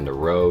cliff and the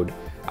road.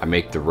 I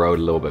make the road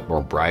a little bit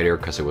more brighter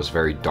because it was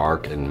very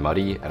dark and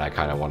muddy, and I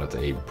kind of wanted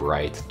a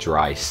bright,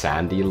 dry,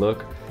 sandy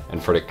look.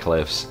 And for the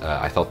cliffs,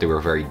 I thought they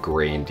were very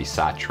gray and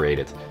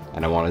desaturated,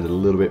 and I wanted a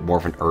little bit more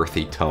of an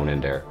earthy tone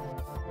in there.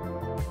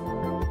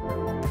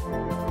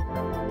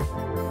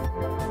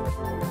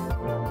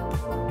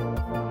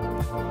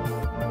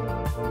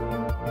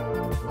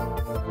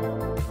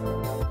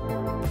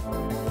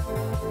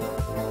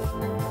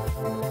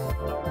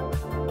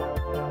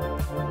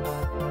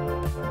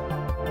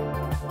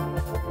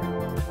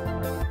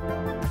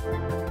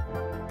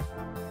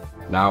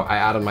 Now I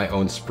added my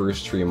own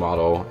spruce tree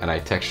model and I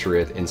texture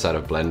it inside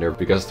of Blender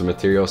because the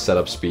material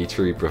setup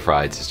SpeedTree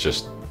provides is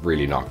just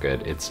really not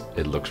good.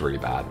 It looks really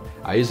bad.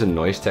 I use a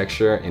noise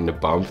texture in the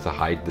bump to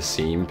hide the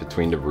seam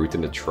between the root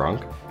and the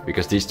trunk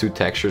because these two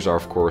textures are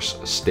of course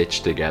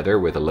stitched together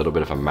with a little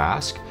bit of a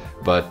mask,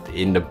 but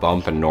in the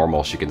bump and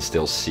normals you can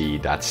still see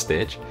that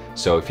stitch.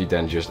 So if you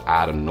then just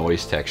add a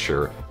noise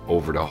texture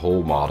over the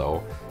whole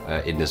model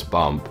in this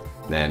bump,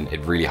 then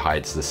it really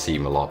hides the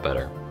seam a lot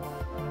better.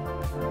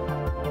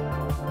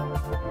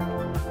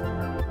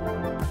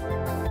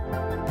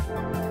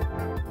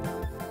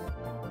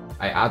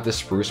 I add the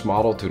spruce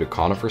model to the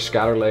conifer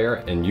scatter layer,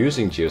 and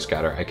using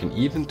GeoScatter I can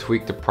even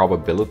tweak the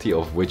probability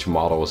of which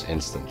model is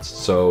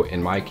instanced. So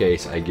in my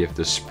case I give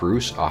the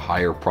spruce a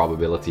higher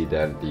probability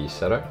than the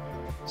eastern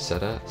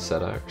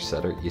setter.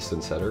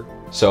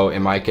 So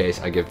in my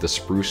case I give the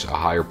spruce a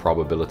higher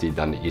probability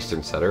than the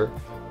eastern setter,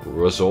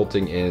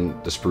 resulting in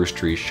the spruce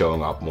tree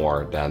showing up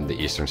more than the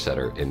eastern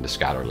setter in the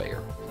scatter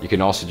layer. You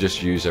can also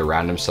just use a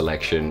random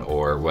selection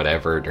or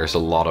whatever. There's a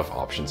lot of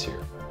options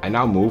here. I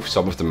now move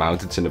some of the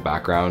mountains in the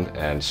background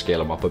and scale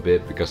them up a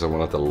bit because I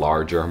wanted a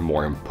larger,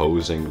 more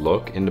imposing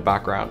look in the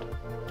background.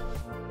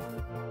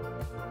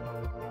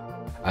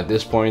 At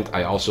this point,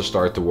 I also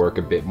start to work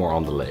a bit more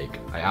on the lake.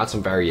 I add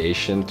some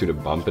variation to the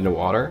bump in the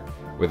water.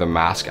 With a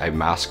mask, I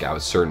mask out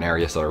certain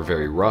areas that are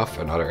very rough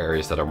and other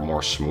areas that are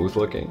more smooth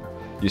looking.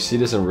 You see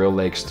this in real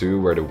lakes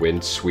too, where the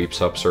wind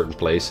sweeps up certain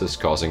places,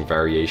 causing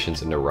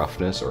variations in the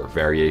roughness or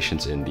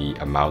variations in the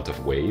amount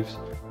of waves.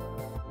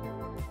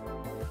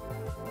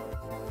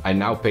 I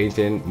now paint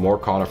in more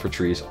conifer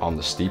trees on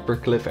the steeper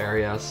cliff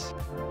areas.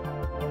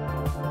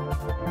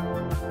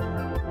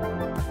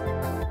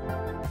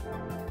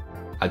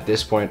 At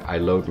this point, I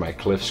load my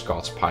Cliff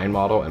Scots Pine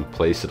model and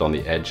place it on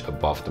the edge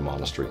above the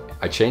monastery.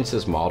 I changed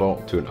this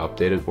model to an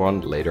updated one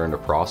later in the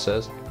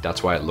process.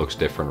 That's why it looks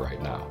different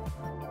right now.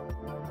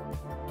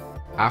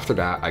 After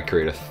that, I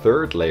create a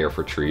third layer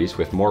for trees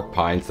with more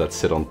pines that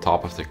sit on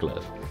top of the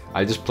cliff.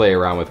 I just play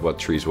around with what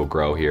trees will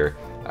grow here.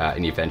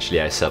 And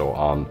eventually I settle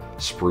on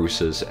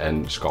spruces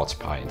and Scots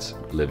pines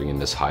living in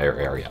this higher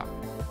area.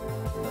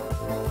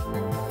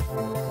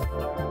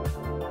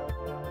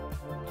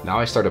 Now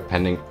I start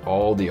appending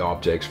all the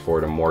objects for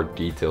the more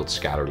detailed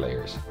scatter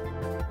layers.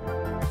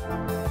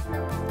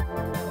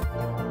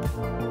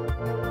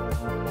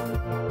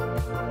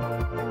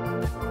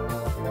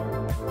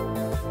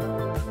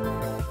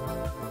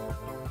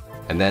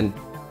 And then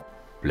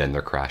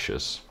Blender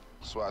crashes.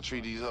 So I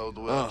treat these hoes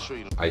the way I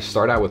treat them. I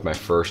start out with my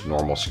first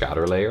normal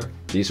scatter layer.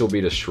 These will be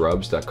the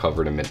shrubs that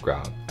cover the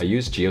midground. I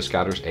use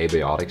GeoScatter's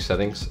abiotic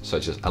settings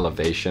such as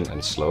elevation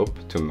and slope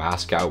to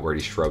mask out where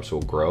these shrubs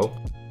will grow.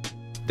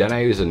 Then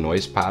I use a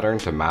noise pattern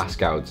to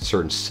mask out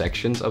certain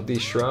sections of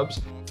these shrubs.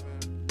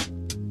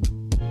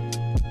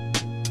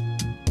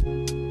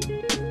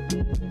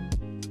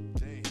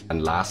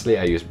 And lastly,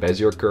 I use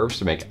Bezier curves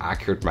to make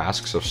accurate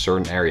masks of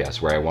certain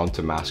areas where I want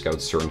to mask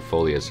out certain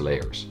foliage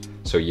layers.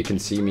 So you can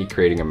see me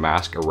creating a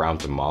mask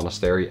around the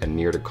monastery and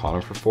near the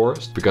conifer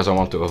forest because I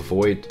want to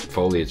avoid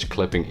foliage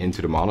clipping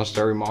into the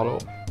monastery model.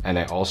 And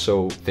I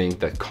also think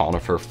that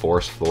conifer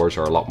forest floors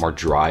are a lot more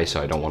dry,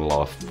 so I don't want a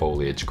lot of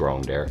foliage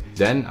growing there.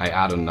 Then I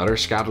add another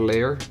scatter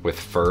layer with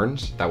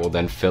ferns that will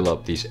then fill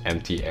up these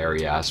empty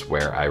areas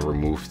where I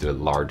remove the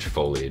large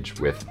foliage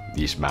with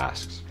these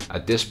masks.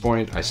 At this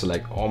point, I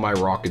select all my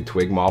rock and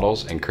twig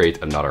models and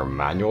create another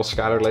manual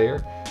scatter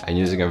layer. And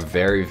using a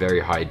very, very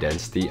high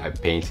density, I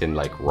paint in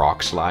like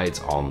rock slides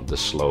on the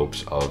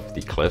slopes of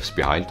the cliffs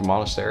behind the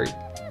monastery.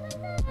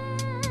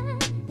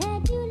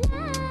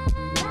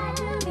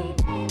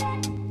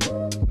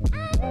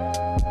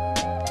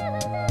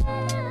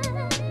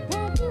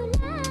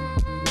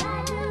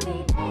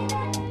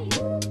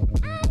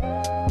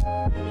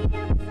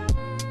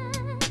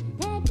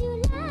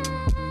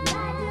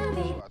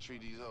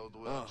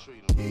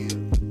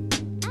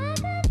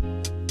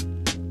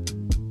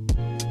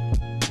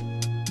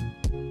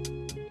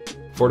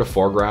 For the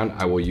foreground,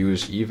 I will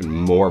use even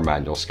more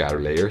manual scatter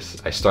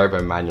layers. I start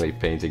by manually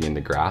painting in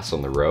the grass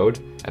on the road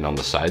and on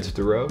the sides of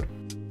the road.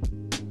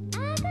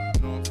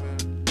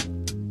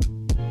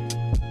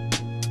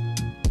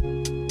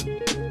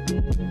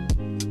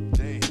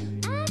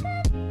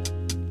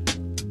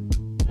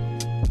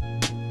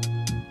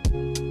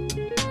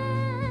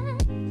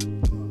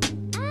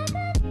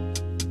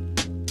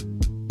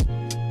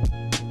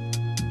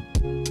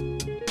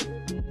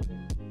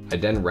 I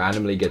then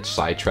randomly get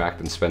sidetracked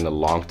and spend a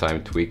long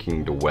time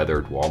tweaking the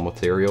weathered wall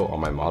material on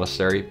my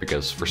monastery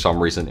because for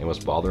some reason it was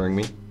bothering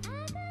me.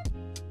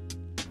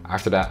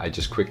 After that, I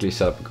just quickly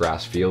set up a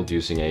grass field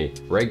using a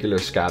regular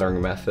scattering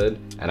method,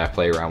 and I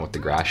play around with the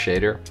grass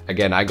shader.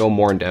 Again, I go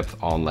more in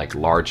depth on like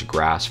large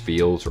grass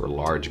fields or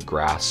large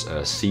grass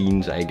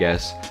scenes, I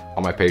guess,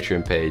 on my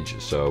Patreon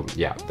page. So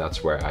yeah,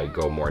 that's where I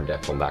go more in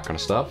depth on that kind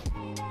of stuff.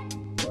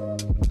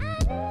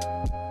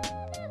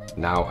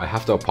 Now, I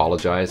have to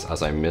apologize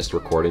as I missed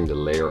recording the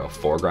layer of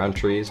foreground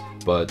trees,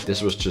 but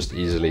this was just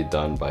easily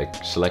done by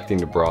selecting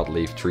the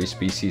broadleaf tree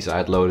species I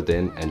had loaded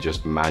in and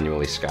just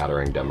manually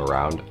scattering them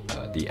around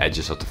the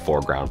edges of the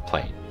foreground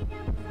plane.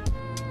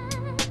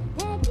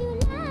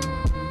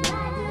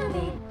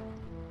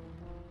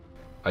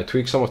 I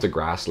tweak some of the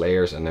grass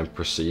layers and then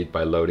proceed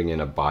by loading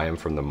in a biome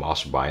from the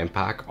moss biome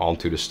pack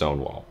onto the stone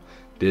wall.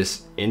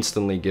 This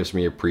instantly gives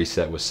me a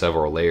preset with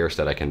several layers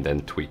that I can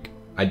then tweak.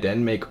 I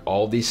then make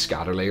all these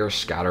scatter layers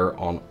scatter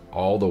on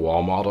all the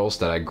wall models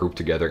that I group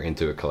together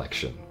into a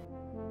collection.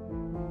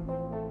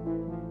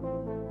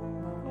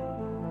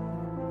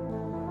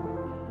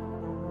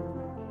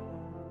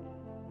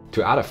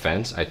 To add a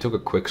fence, I took a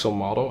Quixel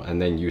model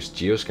and then used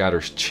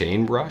GeoScatter's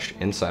chain brush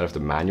inside of the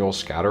manual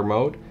scatter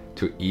mode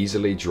to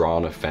easily draw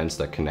on a fence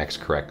that connects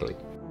correctly.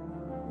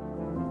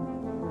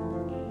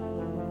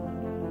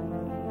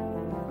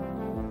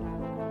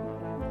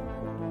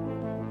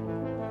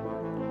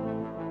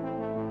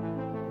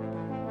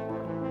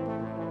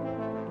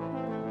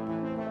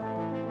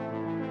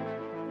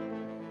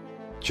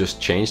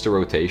 Just change the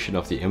rotation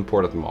of the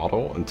imported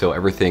model until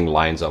everything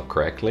lines up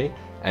correctly,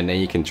 and then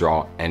you can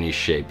draw any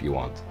shape you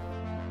want.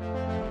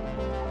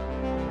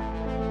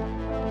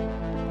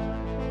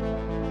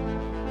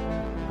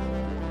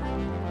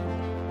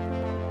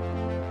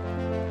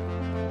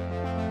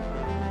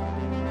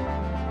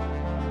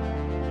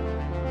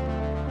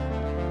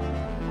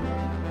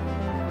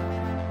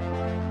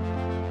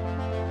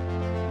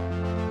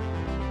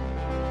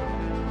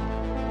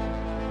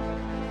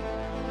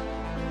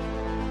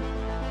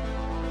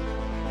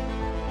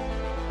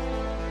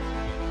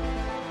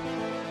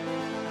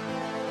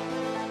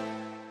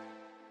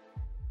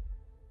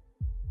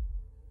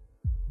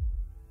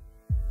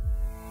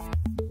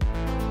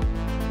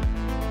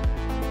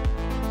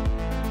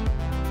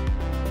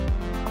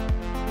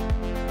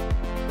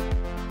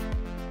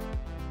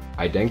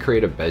 I then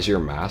create a Bezier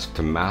mask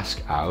to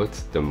mask out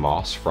the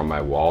moss from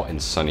my wall in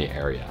sunny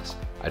areas.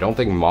 I don't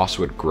think moss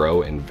would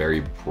grow in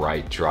very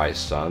bright, dry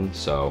sun,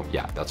 so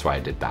yeah, that's why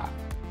I did that.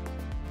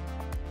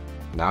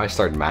 Now I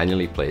start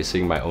manually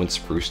placing my own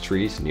spruce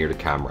trees near the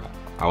camera.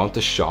 I want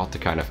the shot to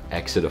kind of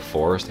exit a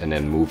forest and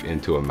then move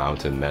into a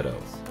mountain meadow.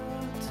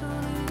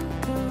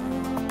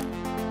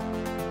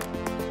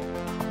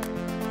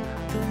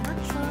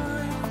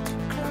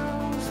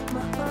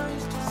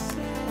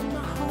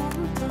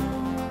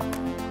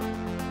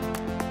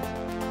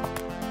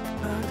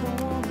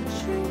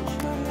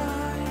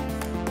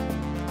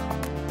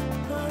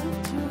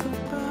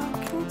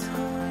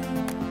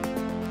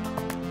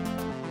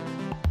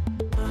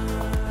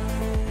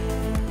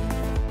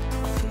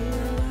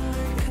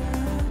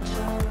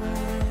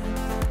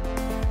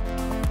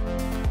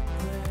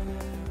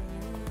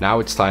 Now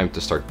it's time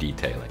to start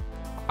detailing.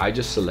 I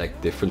just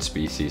select different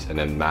species and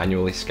then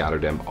manually scatter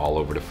them all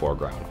over the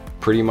foreground,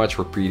 pretty much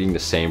repeating the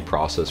same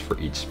process for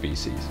each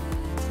species.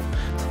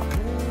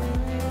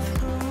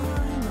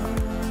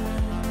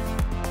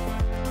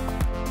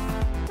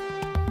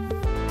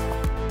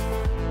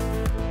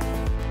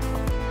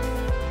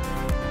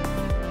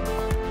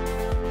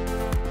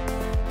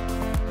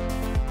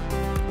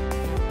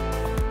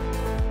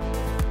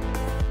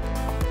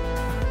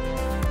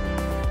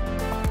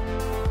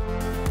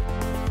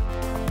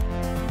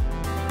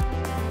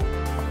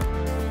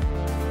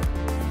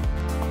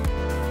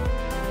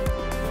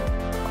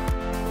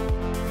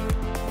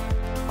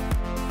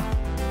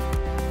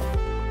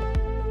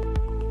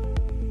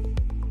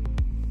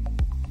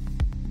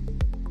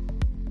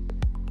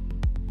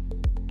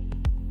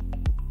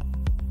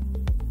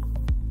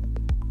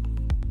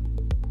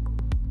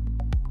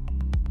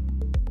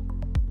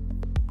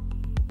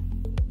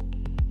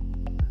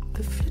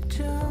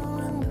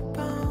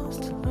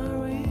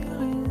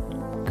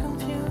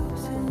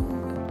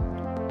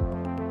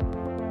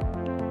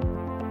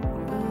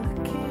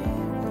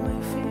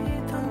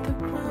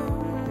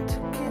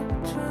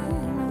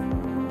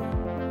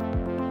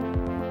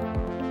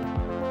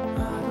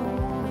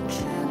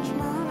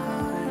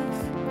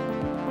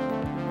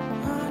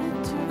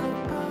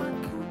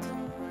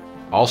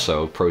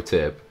 Also, pro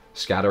tip,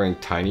 scattering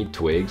tiny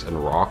twigs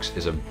and rocks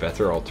is a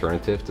better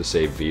alternative to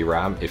say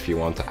VRAM if you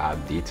want to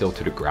add detail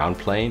to the ground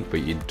plane,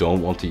 but you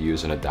don't want to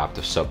use an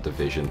adaptive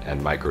subdivision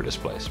and micro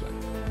displacement.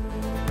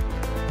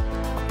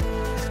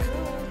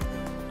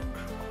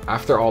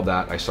 After all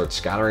that, I start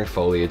scattering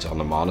foliage on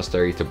the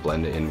monastery to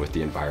blend it in with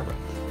the environment.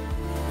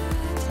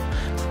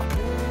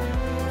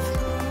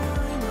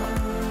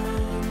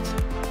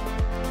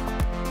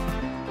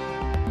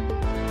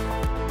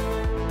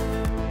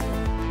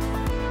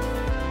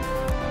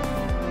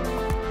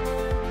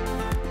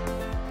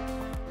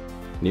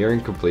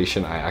 Nearing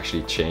completion, I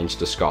actually changed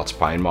the Scots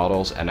Pine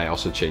models, and I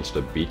also changed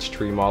the beech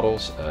tree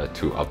models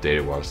to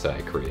updated ones that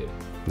I created.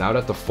 Now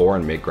that the fore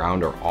and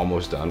midground are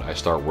almost done, I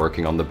start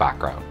working on the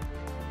background.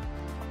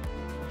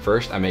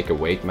 First, I make a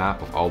weight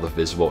map of all the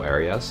visible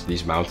areas.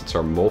 These mountains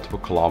are multiple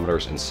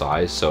kilometers in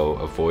size, so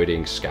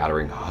avoiding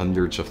scattering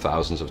hundreds of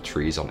thousands of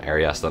trees on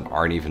areas that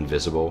aren't even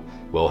visible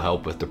will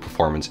help with the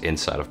performance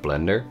inside of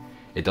Blender.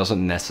 It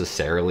doesn't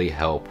necessarily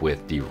help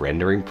with the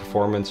rendering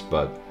performance,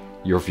 but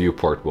your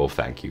viewport will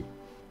thank you.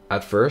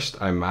 At first,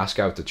 I mask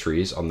out the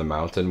trees on the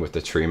mountain with the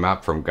tree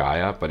map from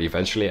Gaea, but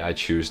eventually I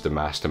choose to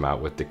mask them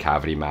out with the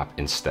cavity map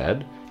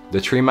instead.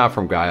 The tree map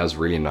from Gaea is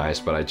really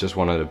nice, but I just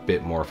wanted a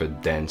bit more of a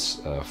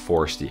dense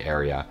foresty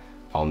area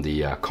on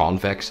the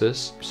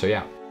convexes, so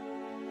yeah.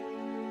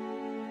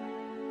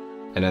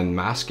 And then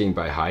masking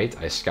by height,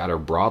 I scatter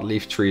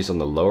broadleaf trees on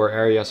the lower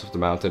areas of the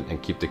mountain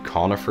and keep the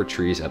conifer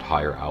trees at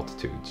higher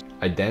altitudes.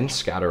 I then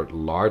scattered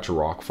large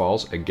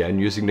rockfalls, again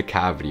using the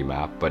cavity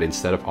map, but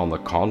instead of on the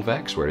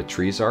convex where the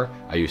trees are,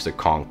 I used the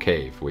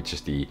concave, which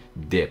is the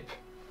dip.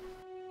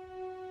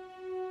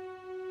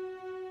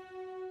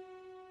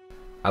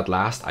 At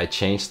last, I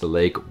changed the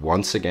lake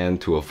once again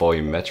to a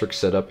volumetric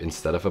setup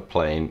instead of a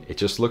plane. It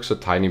just looks a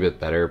tiny bit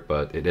better,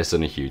 but it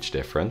isn't a huge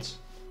difference.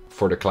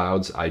 For the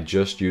clouds, I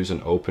just use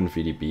an open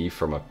VDB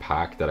from a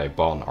pack that I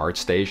bought on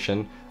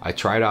ArtStation. I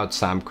tried out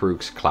Sam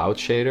Krug's cloud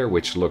shader,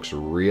 which looks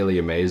really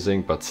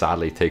amazing, but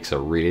sadly takes a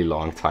really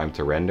long time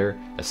to render,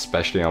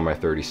 especially on my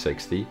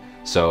 3060.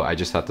 So I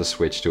just had to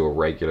switch to a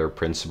regular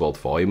principled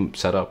volume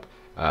setup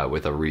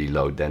with a really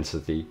low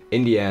density.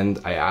 In the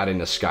end, I add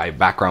in a sky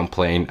background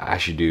plane,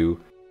 as you do,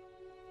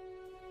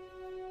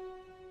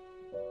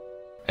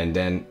 and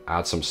then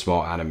add some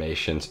small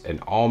animations in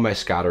all my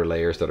scatter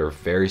layers that are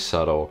very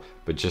subtle,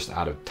 but just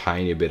add a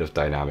tiny bit of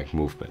dynamic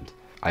movement.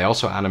 I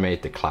also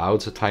animate the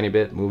clouds a tiny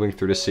bit moving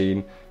through the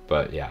scene,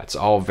 but yeah, it's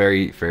all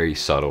very, very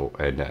subtle,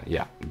 and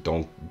yeah,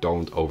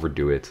 don't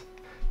overdo it.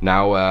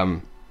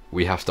 Now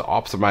we have to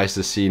optimize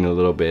the scene a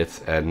little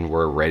bit, and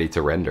we're ready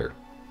to render.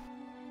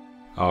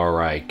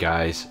 Alright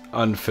guys,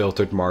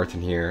 Unfiltered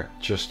Martin here,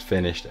 just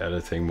finished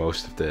editing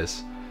most of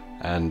this,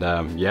 and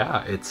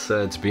yeah,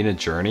 it's been a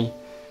journey.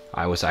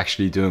 I was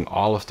actually doing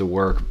all of the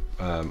work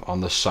on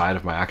the side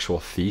of my actual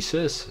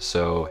thesis,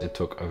 so it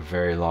took a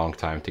very long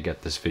time to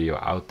get this video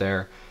out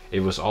there. It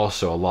was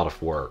also a lot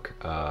of work.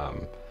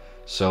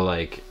 So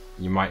like,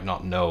 you might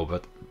not know,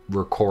 but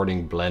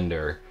recording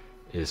Blender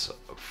is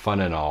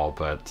fun and all,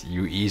 but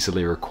you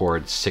easily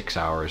record 6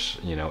 hours,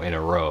 you know, in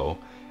a row,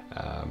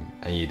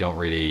 and you don't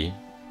really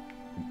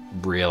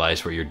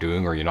realize what you're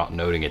doing, or you're not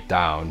noting it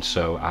down.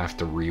 So I have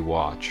to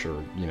rewatch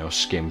or, you know,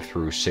 skim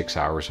through 6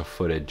 hours of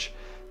footage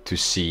to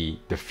see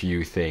the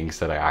few things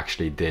that I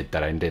actually did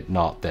that I did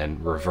not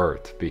then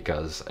revert,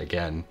 because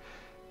again,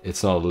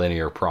 it's not a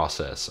linear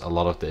process. A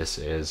lot of this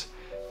is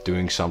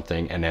doing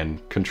something and then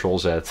Control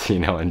Z, you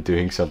know, and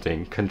doing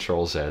something,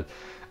 Control Z.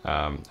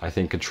 I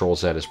think Control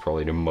Z is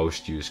probably the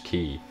most used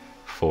key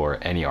for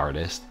any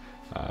artist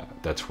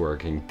that's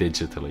working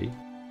digitally.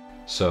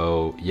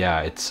 So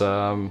yeah,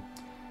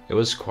 it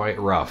was quite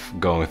rough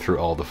going through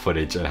all the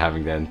footage and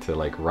having then to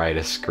like write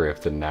a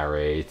script and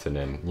narrate and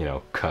then, you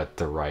know, cut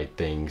the right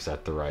things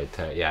at the right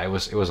time. Yeah, it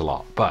was a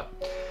lot, but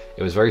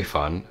it was very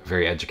fun,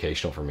 very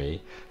educational for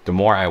me. The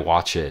more I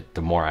watch it,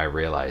 the more I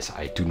realize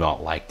I do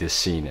not like this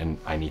scene and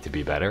I need to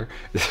be better.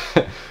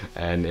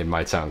 And it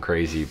might sound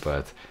crazy,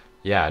 but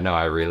yeah, no,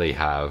 I really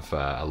have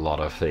a lot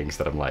of things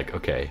that I'm like,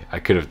 okay, I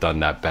could have done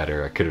that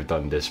better. I could have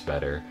done this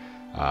better.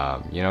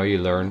 You know, you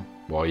learn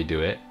while you do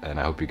it, and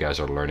I hope you guys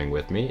are learning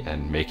with me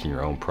and making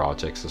your own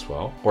projects as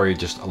well, or you're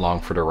just along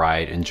for the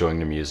ride, enjoying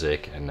the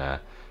music, and I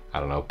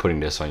don't know,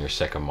 putting this on your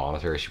second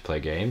monitor as you play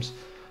games.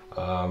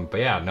 But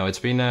yeah, no, it's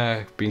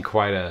been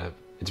quite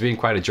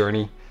a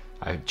journey.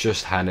 I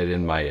just handed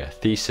in my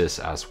thesis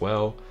as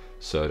well,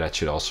 so that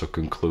should also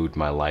conclude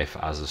my life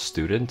as a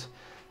student,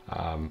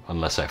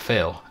 unless I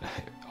fail,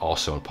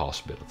 also a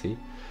possibility.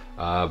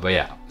 But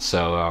yeah,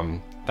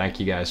 so thank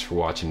you guys for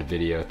watching the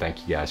video.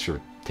 Thank you guys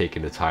for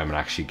taking the time and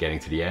actually getting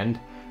to the end.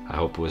 I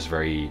hope it was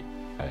very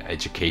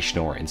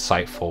educational or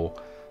insightful.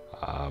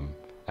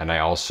 And I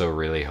also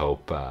really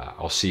hope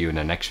I'll see you in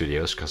the next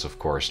videos, because of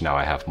course now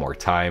I have more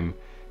time.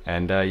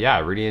 And yeah, I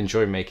really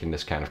enjoy making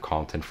this kind of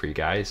content for you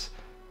guys.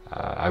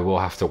 I will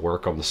have to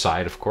work on the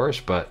side, of course,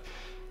 but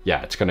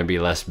yeah, it's going to be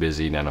less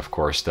busy than, of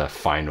course, the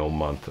final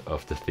month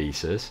of the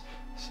thesis.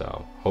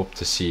 So hope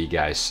to see you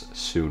guys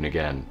soon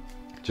again.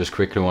 Just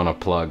quickly want to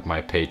plug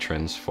my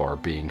patrons for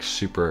being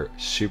super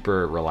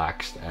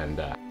relaxed, and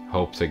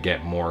hope to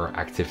get more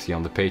activity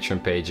on the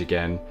Patreon page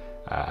again,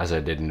 as I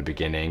did in the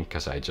beginning,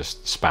 because I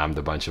just spammed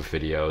a bunch of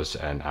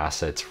videos and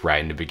assets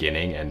right in the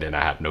beginning, and then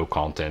I had no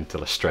content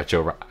to stretch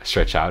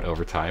out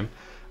over time.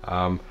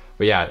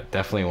 But yeah,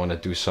 definitely want to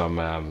do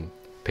some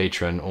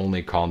Patreon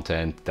only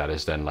content that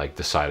is then like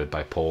decided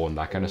by poll and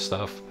that kind of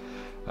stuff.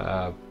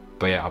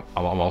 But yeah,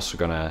 I'm also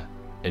gonna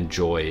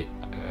enjoy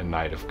a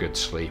night of good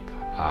sleep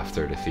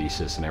after the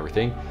thesis and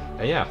everything.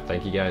 And yeah,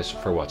 thank you guys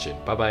for watching.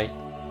 Bye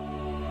bye.